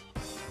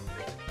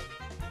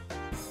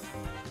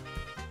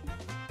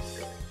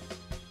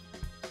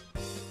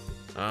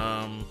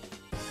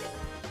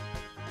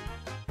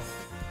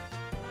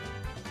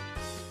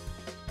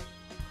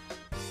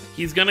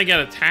 He's gonna get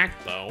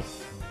attacked, though.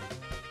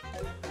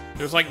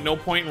 There's, like, no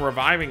point in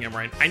reviving him,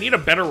 right? I need a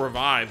better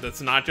revive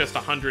that's not just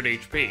 100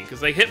 HP,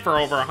 because they hit for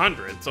over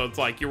 100, so it's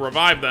like, you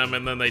revive them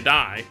and then they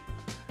die.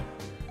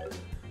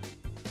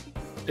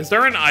 Is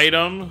there an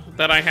item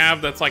that I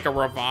have that's like a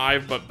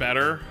revive, but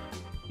better?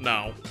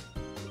 No.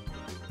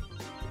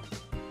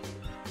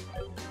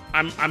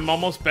 I'm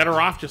almost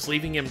better off just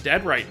leaving him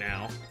dead right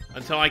now.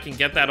 until I can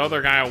get that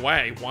other guy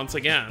away once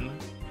again.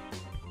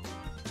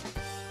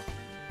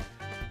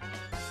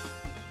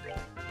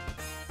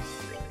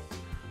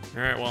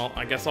 Alright, well,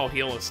 I guess I'll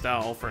heal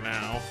Estelle for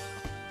now.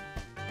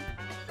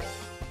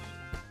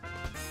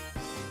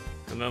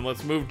 And then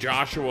let's move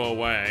Joshua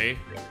away.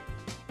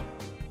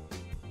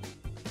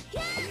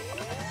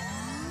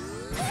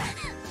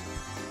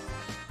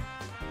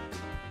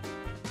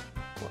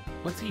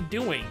 What's he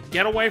doing?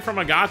 Get away from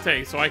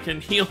Agate so I can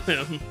heal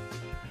him.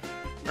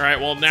 Alright,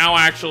 well, now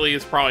actually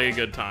is probably a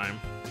good time.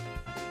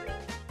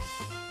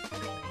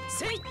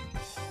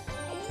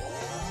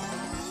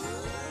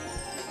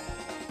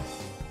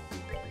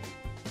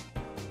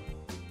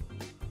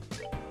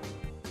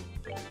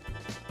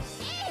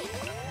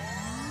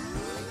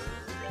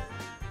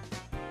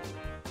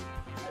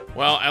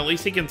 Well, at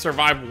least he can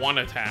survive one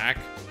attack.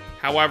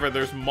 However,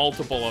 there's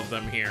multiple of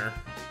them here.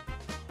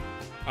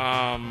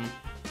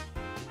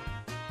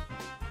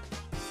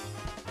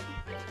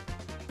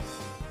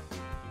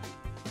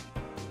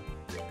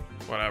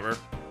 Whatever.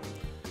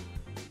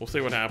 We'll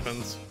see what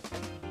happens.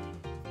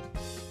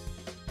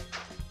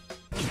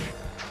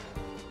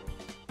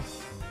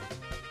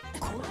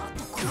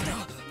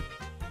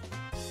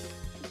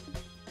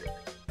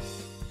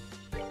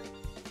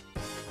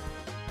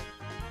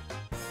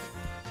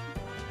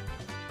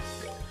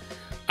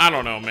 I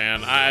don't know,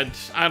 man. I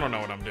don't know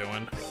what I'm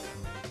doing.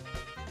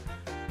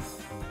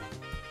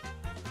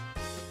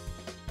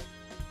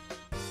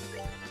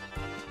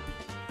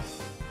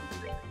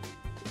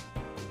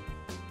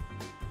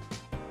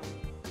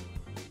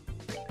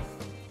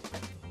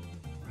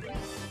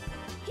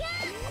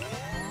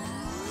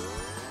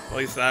 At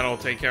least that'll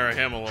take care of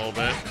him a little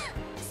bit.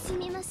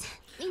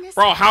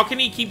 Bro, how can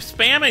he keep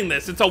spamming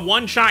this? It's a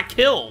one-shot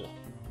kill.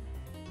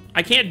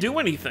 I can't do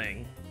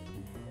anything.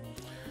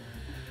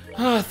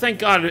 Thank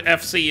God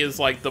FC is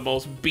like the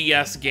most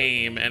BS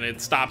game, and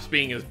it stops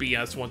being as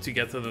BS once you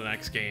get to the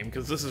next game,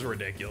 because this is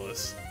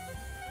ridiculous.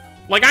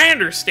 Like, I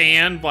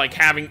understand, like,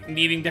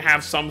 needing to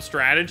have some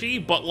strategy,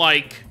 but,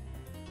 like,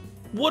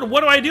 what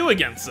do I do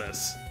against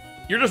this?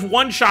 You're just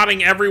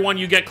one-shotting everyone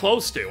you get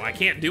close to. I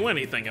can't do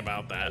anything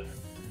about that.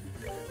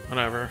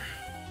 Whatever.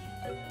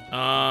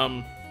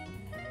 Yeah,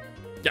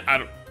 I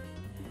don't...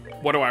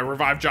 What do I,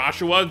 revive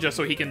Joshua just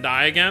so he can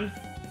die again?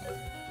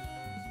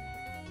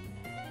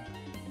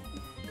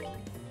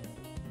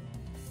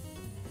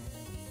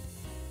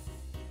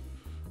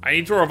 I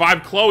need to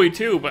revive Chloe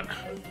too, but...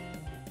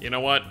 You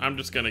know what? I'm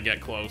just gonna get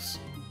close.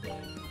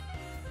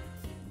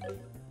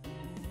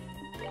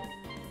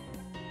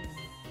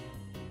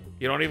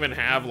 You don't even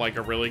have, like,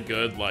 a really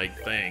good,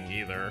 like, thing,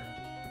 either.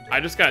 I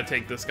just gotta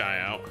take this guy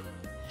out.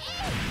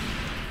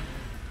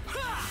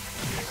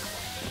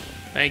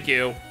 Thank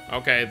you.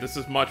 Okay, this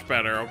is much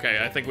better.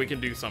 Okay, I think we can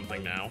do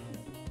something now.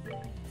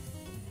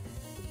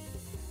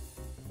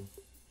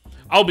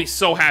 I'll be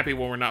so happy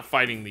when we're not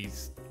fighting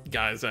these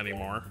guys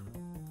anymore.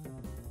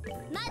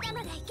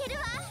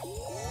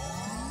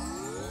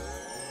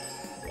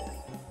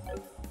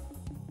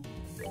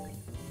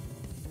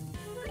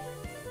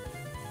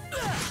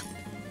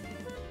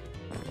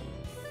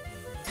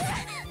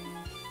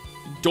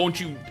 Don't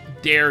you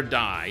dare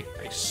die,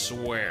 I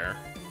swear.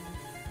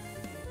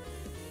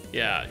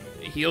 Yeah,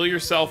 heal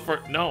yourself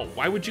for... No,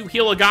 why would you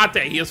heal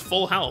Agate? He has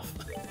full health.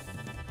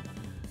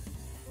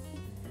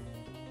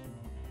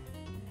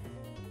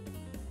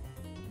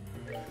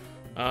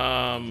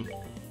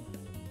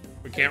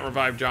 We can't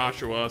revive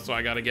Joshua, so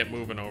I gotta get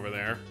moving over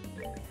there.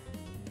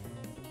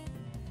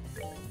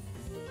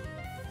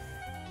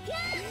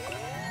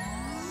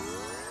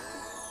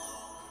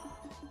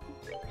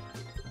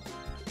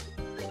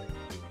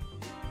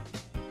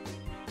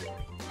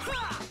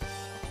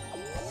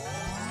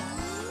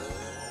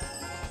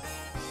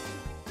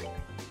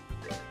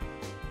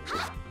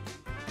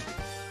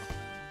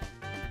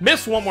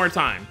 Miss one more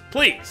time,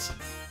 please.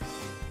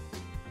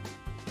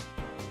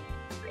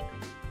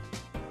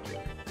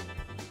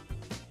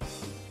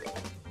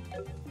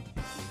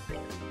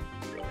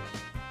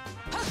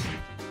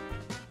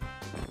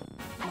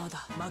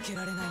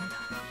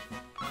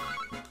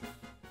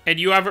 And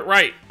you have it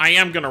right. I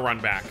am gonna run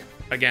back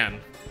again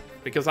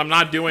because I'm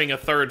not doing a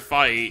third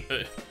fight.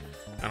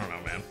 I don't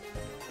know, man.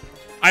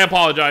 I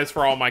apologize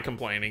for all my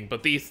complaining,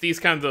 but these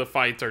kinds of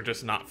fights are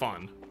just not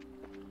fun.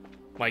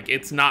 Like,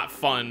 it's not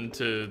fun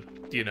to,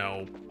 you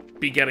know,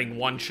 be getting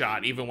one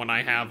shot even when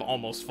I have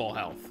almost full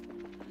health.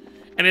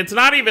 And it's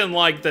not even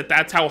like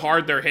that's how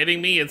hard they're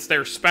hitting me. It's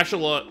their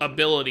special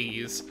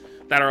abilities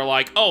that are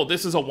like, oh,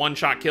 this is a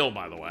one-shot kill,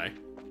 by the way.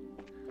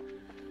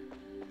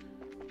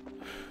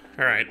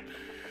 All right.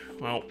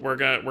 Well,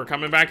 we're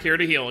coming back here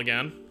to heal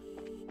again.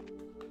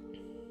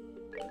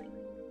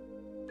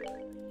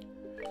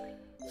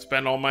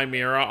 Spend all my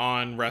Mira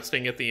on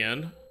resting at the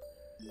end,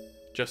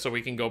 just so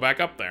we can go back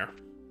up there.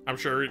 I'm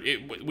sure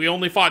we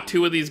only fought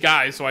 2 of these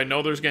guys, so I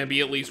know there's going to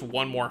be at least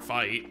one more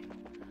fight.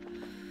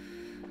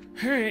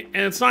 Alright,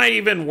 and it's not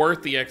even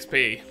worth the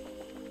XP.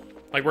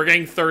 Like, we're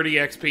getting 30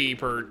 XP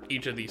per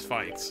each of these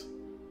fights.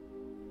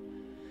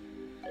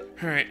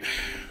 Alright,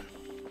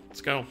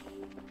 let's go.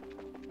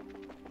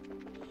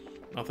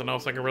 Nothing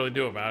else I can really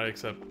do about it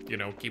except, you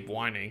know, keep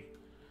whining.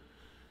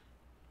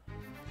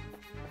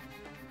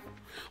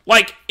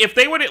 Like, if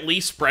they would at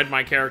least spread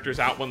my characters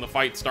out when the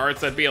fight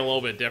starts, that'd be a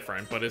little bit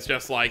different. But it's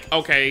just like,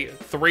 okay,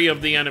 3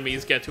 of the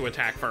enemies get to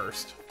attack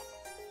first.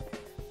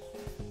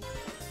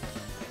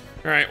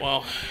 Alright,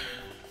 well...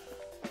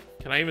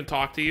 Can I even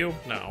talk to you?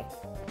 No.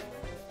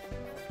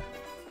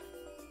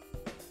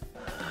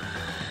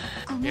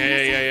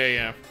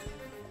 Yeah.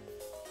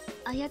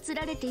 操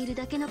られている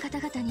だけの方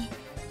々に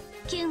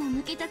剣を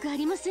向けたくあ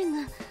りません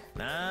が。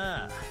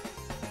なあ、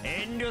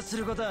遠慮す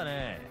ることは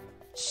ね、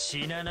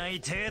死なない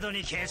程度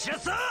に蹴散ら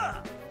すぞ。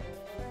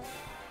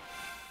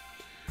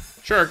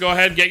 Sure, go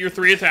ahead, get your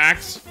 3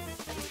 attacks.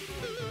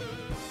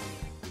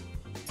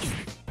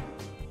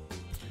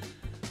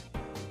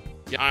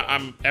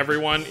 Yeah,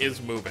 everyone is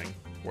moving.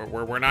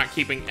 We're not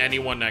keeping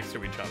anyone next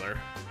to each other.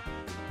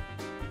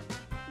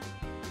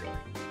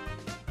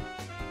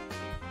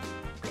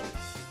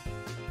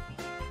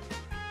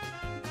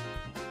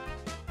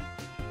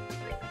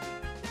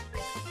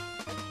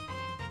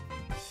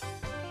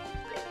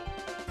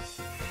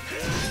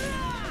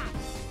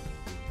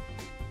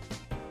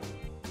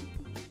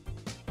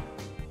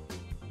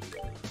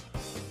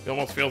 It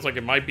almost feels like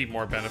it might be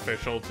more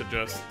beneficial to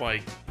just,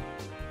 like...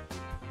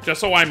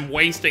 Just so I'm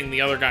wasting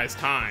the other guy's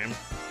time.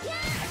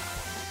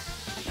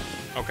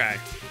 Okay.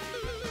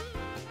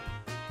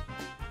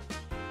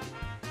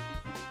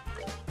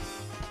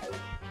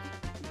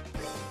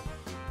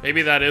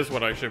 Maybe that is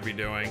what I should be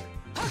doing.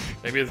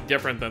 Maybe it's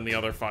different than the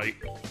other fight.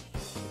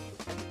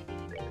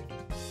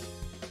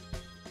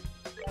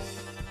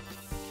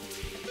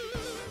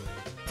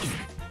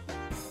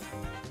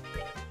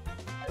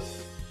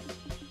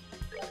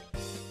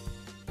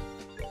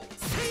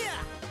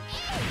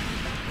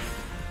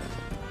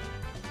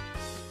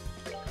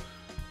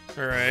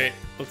 Alright,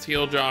 let's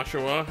heal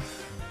Joshua.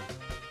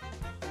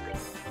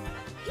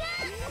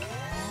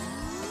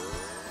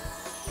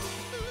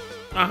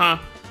 Uh-huh.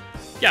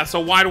 Yeah, so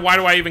why do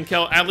I even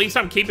kill? At least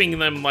I'm keeping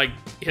them, like,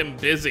 him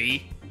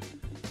busy.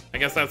 I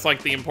guess that's,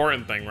 like, the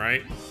important thing,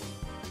 right?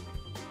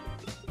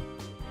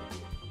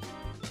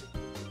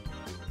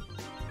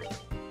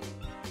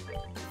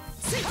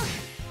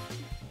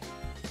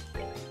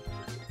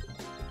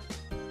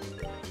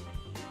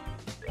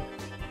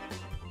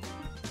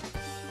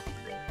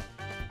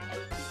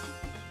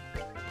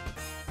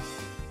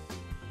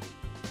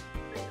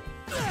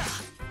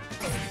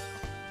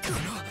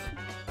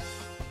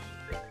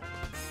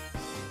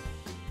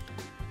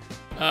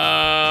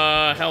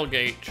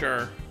 Hellgate,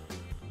 sure.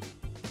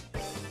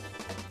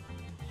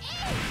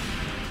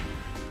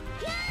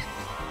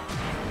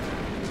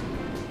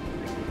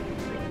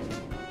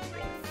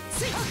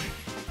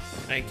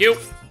 Thank you.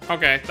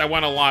 Okay, that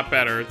went a lot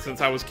better. Since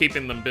I was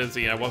keeping them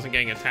busy, I wasn't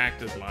getting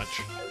attacked as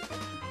much.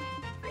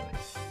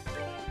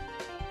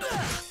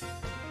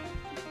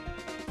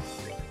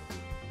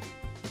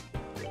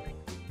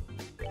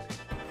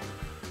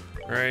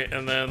 Alright,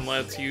 and then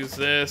let's use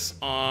this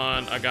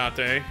on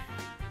Agate.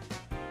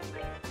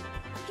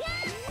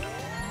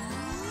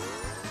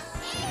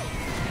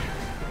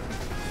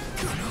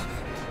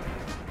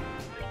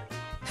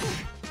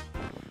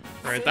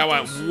 Alright, that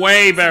went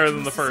way better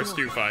than the first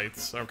 2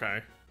 fights.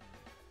 Okay.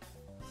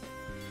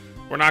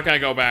 We're not gonna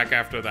go back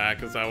after that,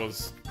 because that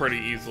was pretty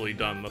easily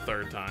done the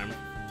 3rd time.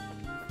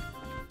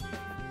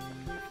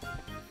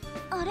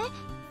 あれ？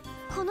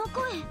この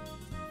声。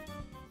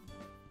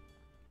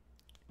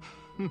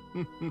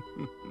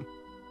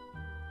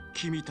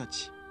君た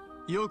ち、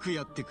よく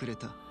やってくれ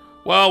た。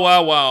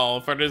Well,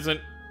 if it isn't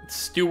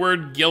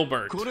Steward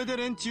Gilbert. これで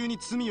連中に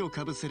罪を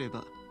かぶせれ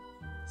ば、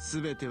す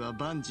べては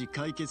万事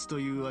解決と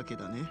いうわけ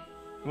だね。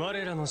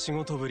我らの仕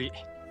事ぶり、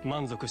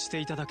満足し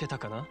ていただけた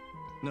かな？あ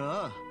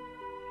あ、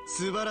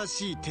素晴ら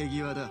しい手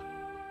際だ。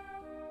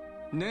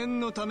念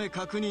のため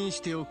確認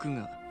しておく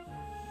が、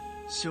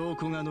証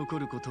拠が残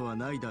ることは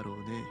ないだろう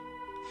ね。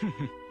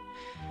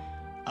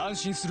安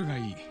心するが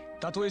いい。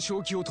たとえ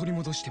正気を取り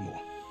戻して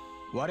も、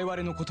我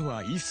々のこと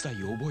は一切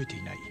覚えて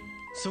いない。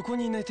そこ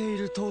に寝てい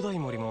る東大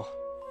森も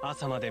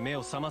朝まで目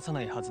を覚まさ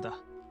ないはずだ。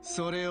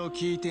それを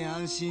聞いて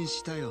安心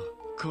したよ。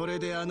これ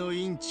であの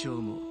院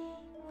長も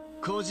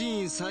孤児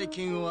院再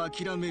建を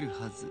諦める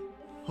はず。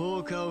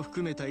放火を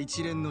含めた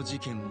一連の事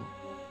件も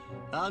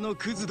あの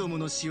クズども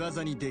の仕業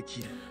にで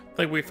きる。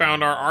I think we found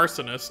our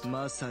arsonist.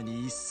 まさ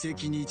に一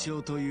石二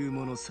鳥という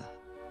ものさ。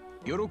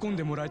喜ん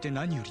でもらえて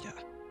何よりだ。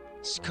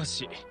しか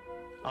し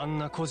あん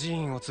な孤児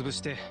院を潰し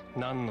て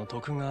何の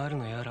得がある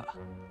のやら、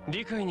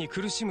理解に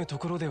苦しむと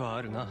ころでは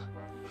あるな。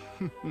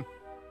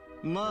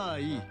まあ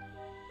いい。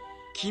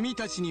君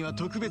たちには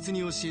特別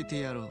に教えて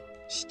やろう。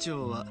市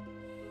長は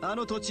あ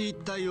の土地一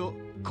帯を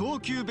高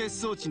級別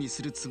荘地に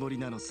するつもり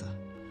なのさ。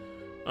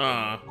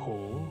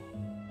ほ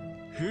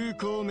う。風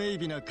光明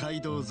媚な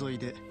街道沿い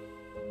で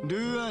ル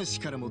ーアン市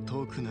からも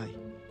遠くない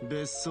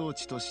別荘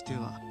地として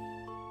は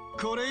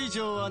これ以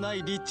上はな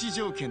い立地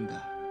条件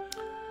だ。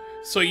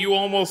So you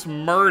almost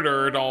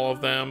murdered all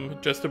of them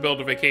just to build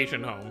a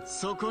vacation home.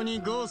 そこに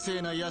豪勢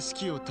な屋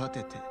敷を建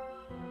てて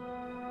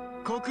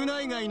国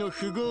内外の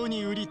富豪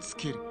に売りつ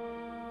ける。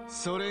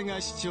それ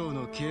が市長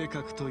の計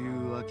画とい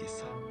うわけ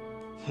さ。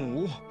ほ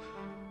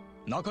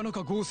う、なかな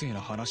か豪勢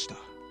な話だ。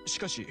し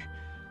かし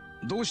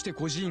どうして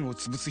孤児院を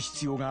潰す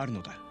必要がある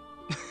のだ？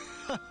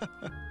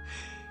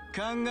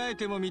考え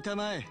てもみた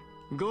まえ。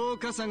豪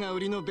華さが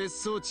売りの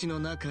別荘地の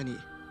中に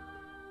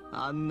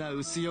あんな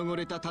薄汚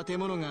れた建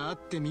物があっ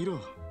てみろ。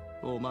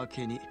おま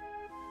けに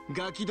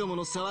ガキども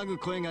の騒ぐ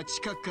声が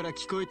近くから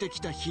聞こえてき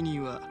た日に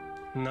は。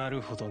な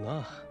るほど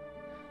な。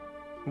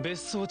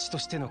別荘地と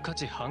しての価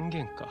値半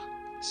減か。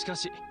しか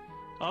し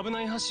危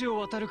ない橋を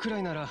渡るくら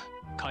いなら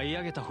買い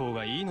上げた方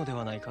がいいので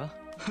はないか？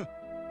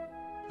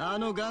あ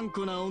の頑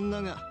固な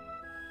女が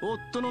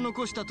夫の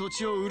残した土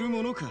地を売る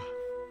ものか。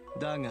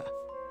だが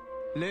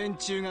連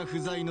中が不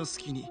在の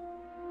隙に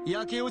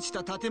焼け落ち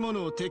た建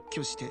物を撤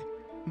去して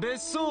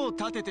別荘を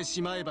建てて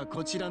しまえば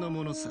こちらの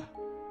ものさ。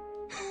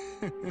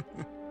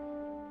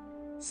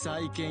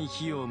再建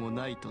費用も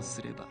ないと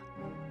すれば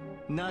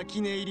泣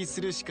き寝入りす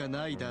るしか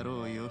ないだ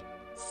ろうよ。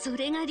そ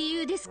れが理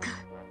由ですか？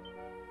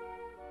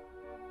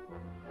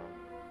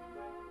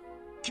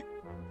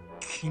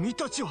君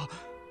たちは。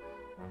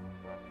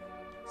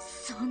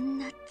そん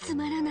なつ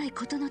まらない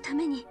ことのた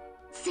めに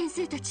先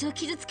生たちを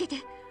傷つけて、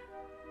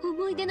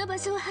思い出の場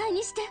所を灰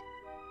にして、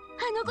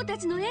あの子た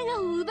ちの笑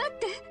顔を奪っ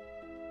て。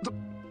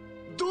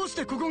どうし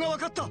てここが分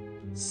かった？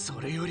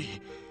それよ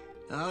り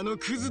あの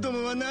クズど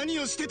もは何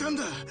をしてたん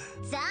だ？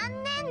残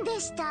念で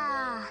し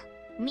た。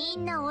み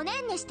んなお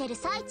ねんねしてる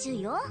最中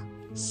よ。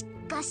し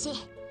かし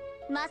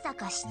まさ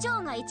か市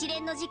長が一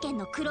連の事件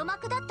の黒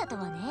幕だったと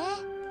はね。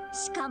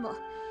しかも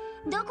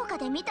どこか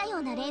で見たよ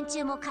うな連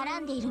中も絡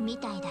んでいるみ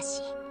たいだ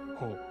し。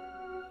ほう、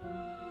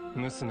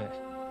娘、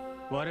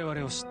我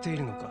々を知ってい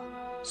るのか？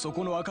そ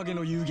この赤毛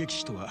の遊撃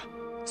士とは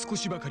少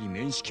しばかり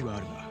面識はあ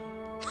る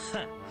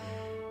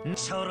が。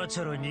ちょろ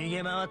ちょろ逃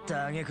げ回っ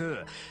た挙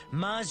句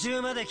魔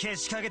獣までけ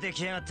しかけて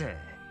きやがって。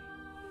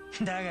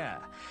だ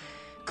が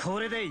こ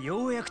れで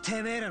ようやく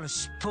てめえらの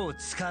尻尾を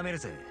つかめる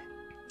ぜ。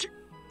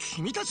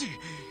君たち、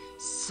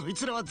そい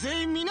つらは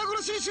全員皆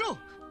殺しにしろ。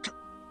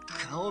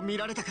顔見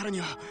られたからに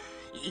は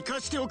生か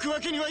しておくわ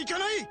けにはいか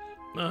ない。先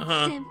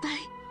輩、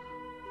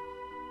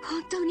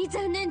本当に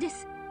残念で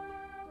す。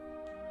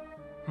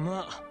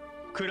まあ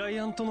クライ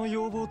アントの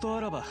要望と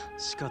あらば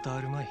仕方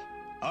あるまい。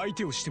相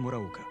手をしてもら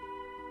おうか。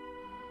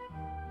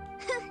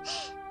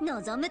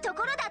望むと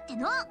ころだって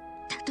の。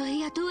たとえ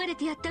雇われ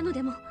てやったの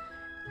でも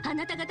あ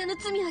なた方の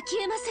罪は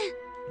消えません。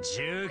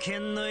銃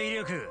剣の威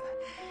力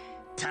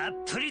たっ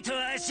ぷりと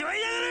味わい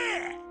やが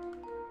れ。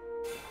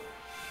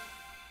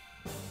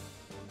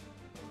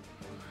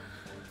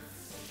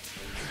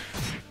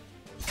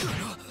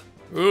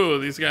Ooh,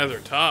 these guys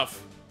are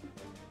tough.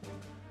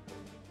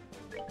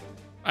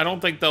 I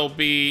don't think they'll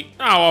be...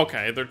 Oh,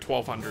 okay, they're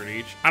 1,200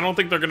 each. I don't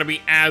think they're gonna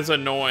be as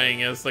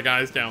annoying as the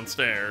guys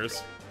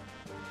downstairs.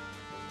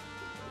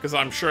 Because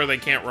I'm sure they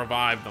can't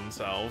revive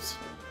themselves.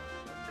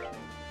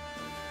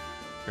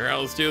 Alright,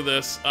 let's do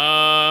this.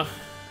 Let's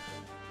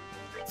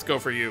go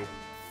for you.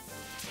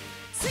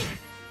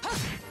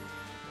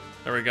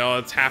 There we go,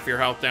 that's half your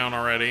health down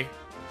already.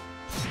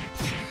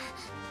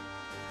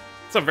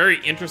 It's a very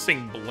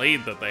interesting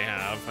blade that they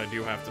have, I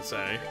do have to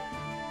say.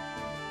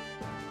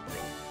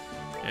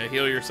 Yeah,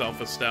 heal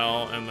yourself,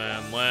 Estelle, and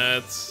then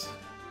let's...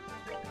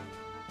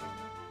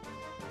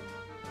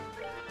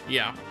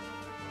 Yeah.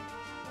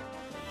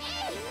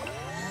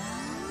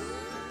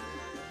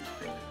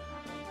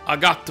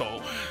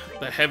 Agato,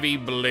 the heavy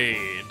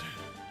blade.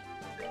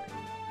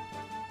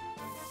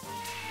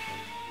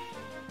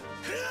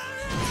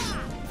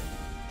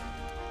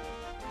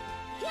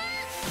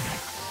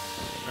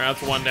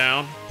 That's one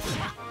down.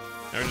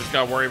 Now we just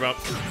gotta worry about...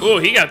 Ooh,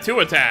 he got 2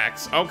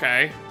 attacks.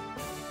 Okay.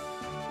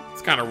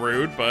 It's kind of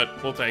rude,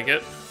 but we'll take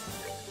it.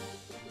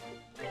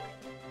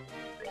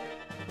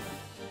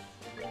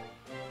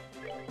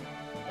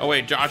 Oh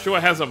wait,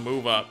 Joshua has a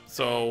move up,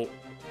 so...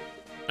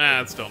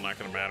 it's still not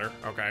gonna matter.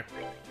 Okay.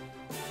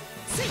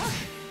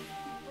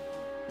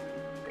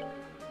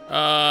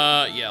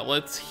 Yeah,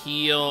 let's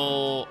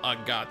heal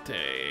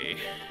Agate.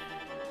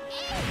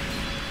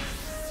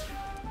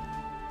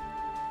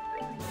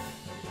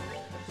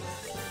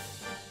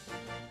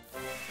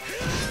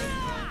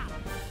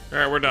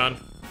 Alright, we're done.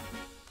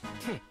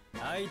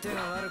 相手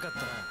が悪かった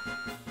な。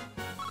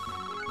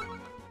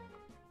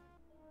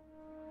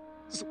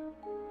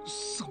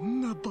そ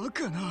んなバ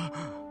カな。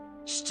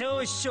市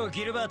長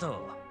ギルバー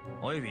ト、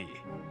および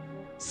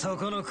そ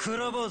この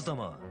黒坊主ど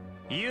も、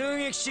遊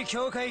撃士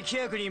協会規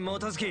約に基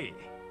づき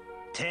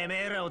て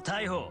めえらを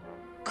逮捕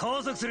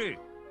拘束する。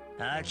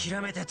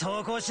諦めて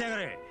投降しやが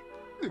れ。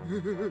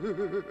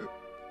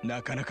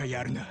なかなか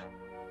やるな。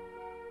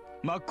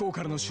真っ向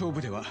からの勝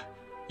負では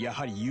や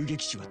はり遊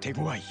撃士は手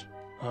強い。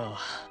あ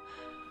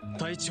あ、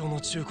隊長の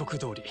忠告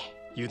通り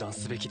油断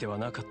すべきでは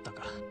なかった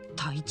か。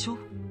隊長？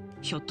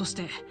ひょっとし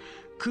て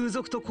空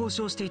賊と交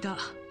渉していた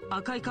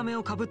赤い仮面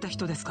をかぶった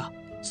人ですか？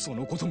そ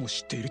のことも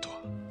知っているとは。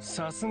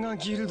さすが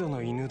ギルド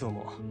の犬ど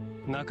も、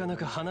なかな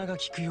か鼻が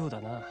利くようだ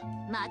な。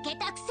負け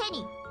たくせ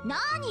に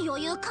何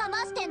余裕か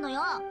ましてんの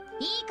よ。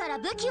いいから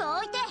武器を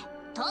置いて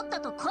とっと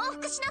と降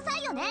伏しなさ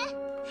いよね。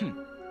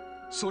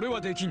それは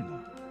できんな。何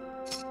の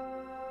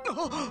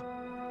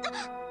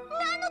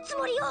つ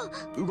もりよ。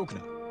動く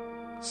な。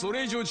そ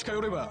れ以上近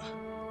寄れば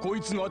こ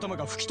いつの頭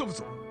が吹き飛ぶ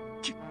ぞ。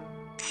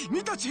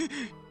君たち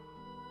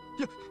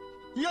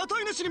雇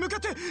い主に向かっ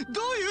てどう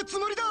いうつ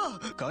もりだ。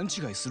勘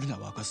違いするな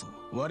若造。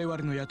我々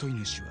の雇い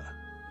主は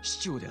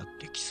市長であっ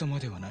て貴様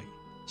ではない。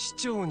市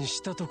長に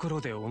したとこ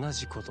ろで同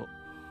じこと。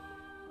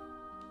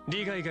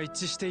利害が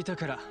一致していた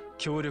から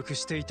協力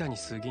していたに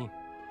過ぎん。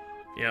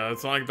Yeah,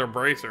 it's not like they're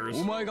bracers.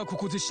 お前がこ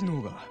こで死の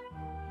うが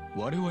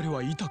我々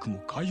は痛くも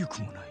痒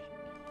くもない。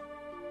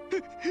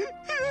撃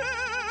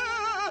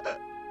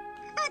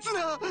つ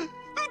な、撃たない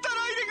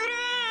で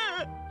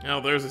くれ。 Oh,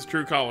 there's his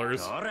true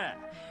colors. ほら、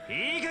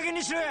いい加減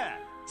にしろや。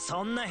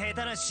そんな下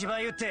手な芝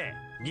居打って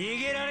逃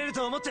げられる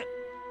と思って。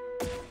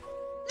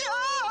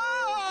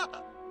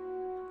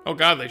Oh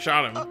god, they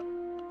shot him.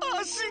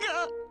 足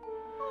が、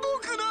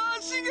僕の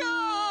足が。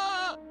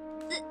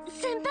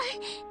先輩。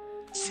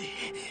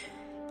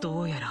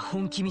どうやら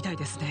本気みたい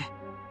ですね。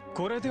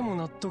これでも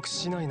納得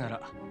しないな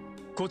ら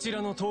こち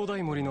らの灯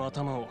台森の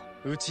頭を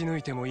撃ち抜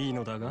いてもいい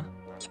のだが。やめなさ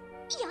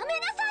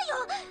いよ。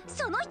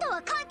その人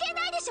は関係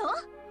ないでしょ。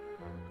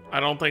I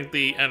don't think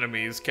the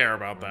enemies care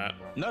about that.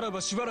 なら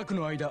ばしばらく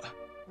の間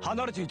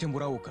離れていても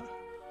らおうか。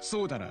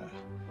そうだな、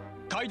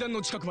階段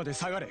の近くまで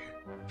下がれ。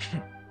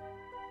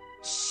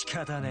仕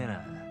方ねえ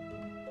な。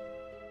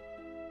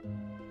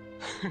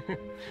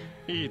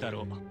いいだ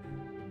ろう。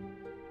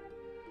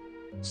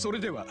それ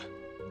では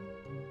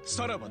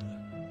さらばだ。待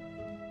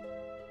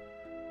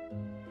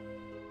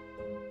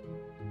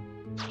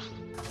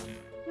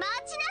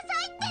ちなさ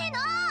いって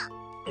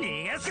の。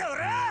逃がすかお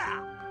ら。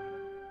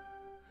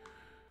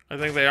 I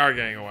think they are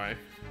getting away.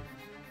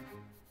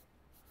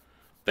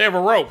 They have a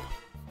rope.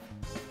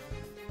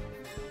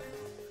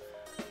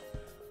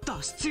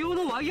 脱出用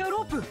のワイヤー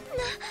ロープ。なんて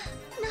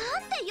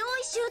用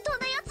意周到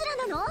な奴ら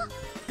なの。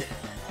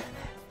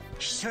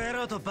秘書野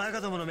郎とバカ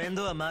どもの面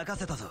倒は任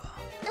せたぞ。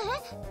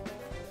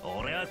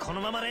俺はこ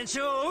のまま連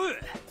中を追う。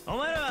お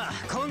前らは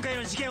今回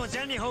の事件をジ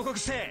ャンに報告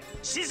して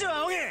指示を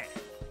仰げ。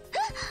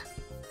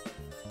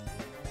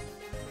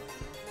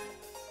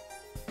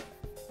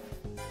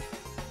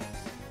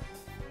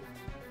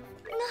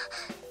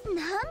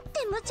なん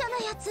て無茶な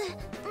やつ。ね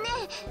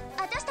え、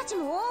私たち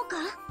も追おうか。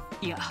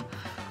いや、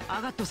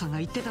アガットさんが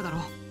言ってただろ。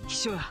秘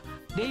書や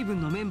レイブ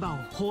ンのメンバ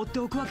ーを放って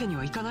おくわけに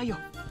はいかないよ。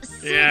そ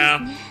うです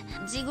ね。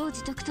自業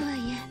自得とはい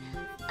え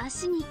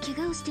足に怪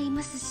我をしてい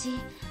ますし。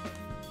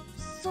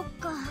そっ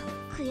か、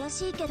悔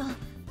しいけど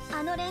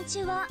あの連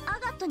中はア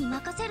ガットに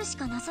任せるし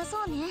かなさ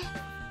そうね。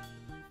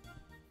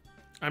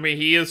I mean,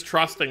 he is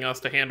trusting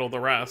us to handle the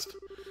rest.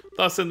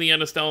 Thus, in the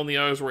end, Estelle and the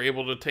others were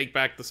able to take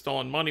back the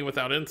stolen money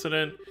without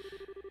incident.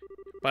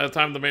 By the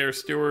time the mayor's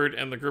steward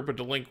and the group of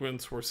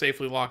delinquents were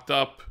safely locked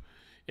up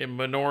in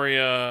the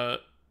Minoria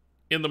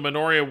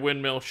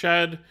windmill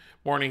shed,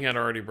 morning had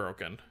already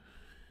broken.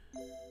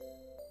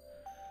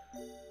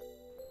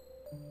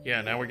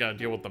 Yeah, now we gotta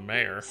deal with the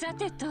mayor. さ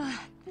てと、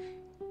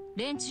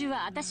連中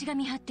は私が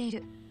見張ってい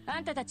る。あ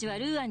んたたちは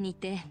ルーアンに行っ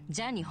て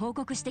ジャンに報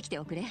告してきて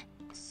おくれ。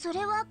そ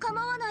れは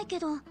構わないけ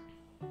ど、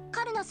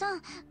カルナさん、も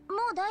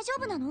う大丈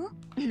夫なの？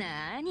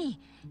なーに、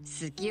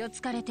隙を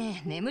突かれ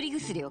て眠り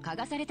薬を嗅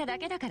がされただ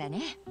けだから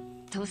ね。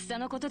とっさ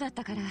のことだっ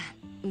たから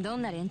ど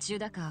んな連中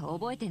だか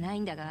覚えてない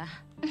んだが、まっ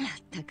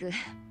たく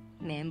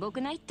面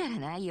目ないったら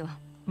ないよ。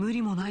無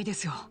理もないで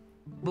すよ。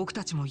僕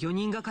たちも4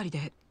人がかり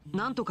で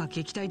なんとか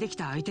撃退でき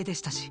た相手で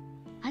したし。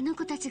あの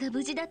子たちが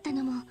無事だった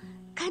のも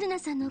カルナ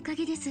さんのおか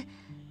げです。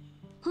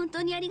本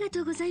当にありが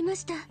とうございま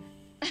した。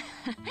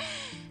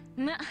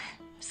ま、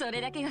そ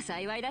れだけが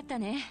幸いだった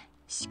ね。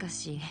しか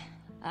し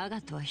ア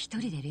ガトは一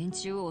人で連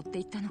中を追って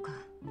いったのか。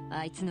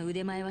あいつの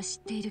腕前は知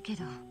っているけ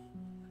ど、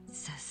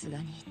さすが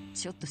に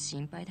ちょっと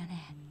心配だね。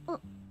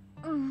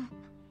うん。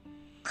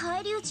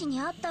返り討ちに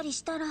あったり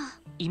したら。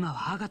今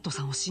はアガット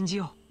さんを信じ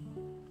よ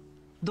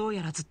う。どう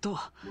やらずっと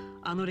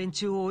あの連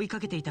中を追いか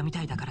けていたみ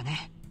たいだから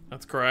ね。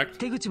That's correct.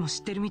 手口も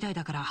知ってるみたい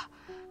だから、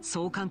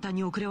そう簡単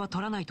に遅れは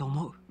取らないと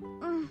思う。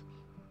うん、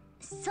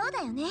そうだ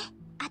よね。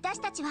私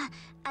たちは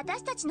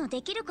私たちの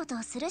できること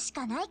をするし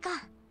かないか。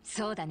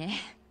そうだね、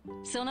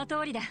その通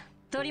りだ。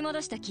取り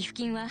戻した寄付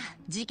金は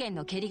事件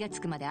のケリが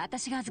つくまで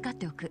私が預かっ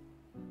ておく。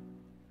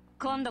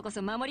今度こ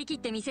そ守りきっ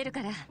てみせる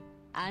から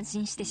安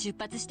心して出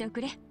発してお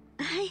くれ。は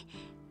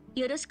い、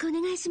よろしくお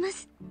願いしま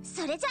す。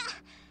それじゃ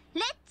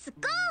レッツゴ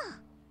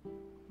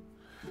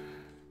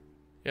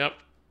ー。Yep.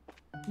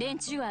 連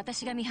中は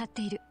私が見張っ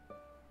ている。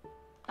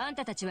あん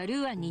たたちはル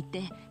ーアンに行っ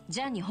て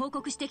ジャンに報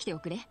告してきてお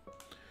くれ。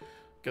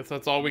Guess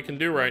that's all we can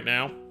do right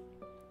now.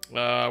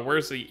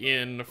 Where's the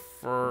inn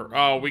for...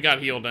 Oh, we got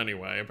healed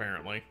anyway,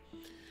 apparently.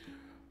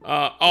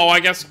 Oh, I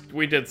guess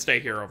we did stay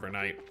here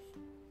overnight.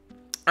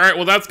 Alright,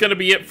 well that's gonna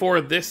be it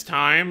for this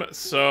time.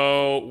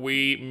 So,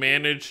 we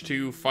managed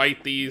to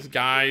fight these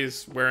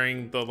guys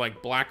wearing the,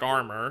 like, black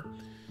armor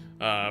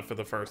for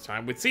the first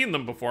time. We'd seen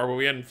them before, but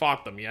we hadn't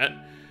fought them yet.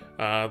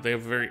 They have a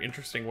very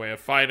interesting way of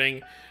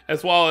fighting,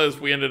 as well as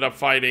we ended up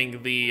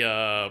fighting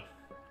the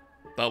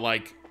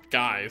like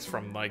guys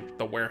from like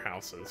the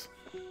warehouses,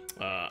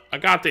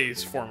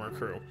 Agate's former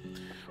crew.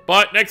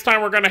 But next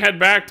time we're gonna head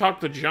back, talk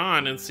to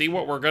John, and see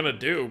what we're gonna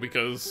do,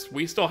 because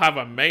we still have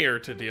a mayor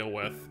to deal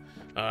with.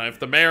 If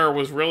the mayor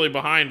was really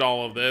behind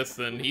all of this,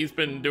 then he's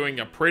been doing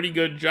a pretty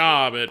good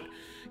job at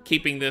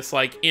keeping this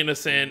like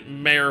innocent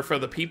mayor for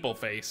the people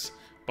face.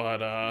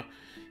 But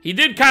he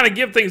did kind of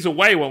give things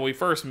away when we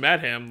first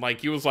met him.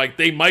 Like, he was like,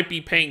 they might be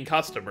paying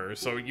customers,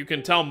 so you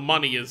can tell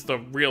money is the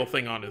real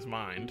thing on his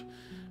mind.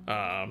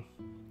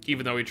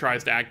 Even though he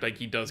tries to act like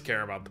he does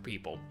care about the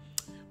people.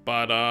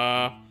 But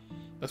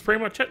that's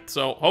pretty much it.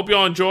 So, hope you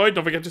all enjoyed.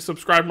 Don't forget to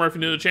subscribe more if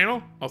you're new to the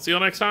channel. I'll see you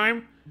all next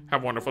time.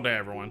 Have a wonderful day,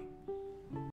 everyone.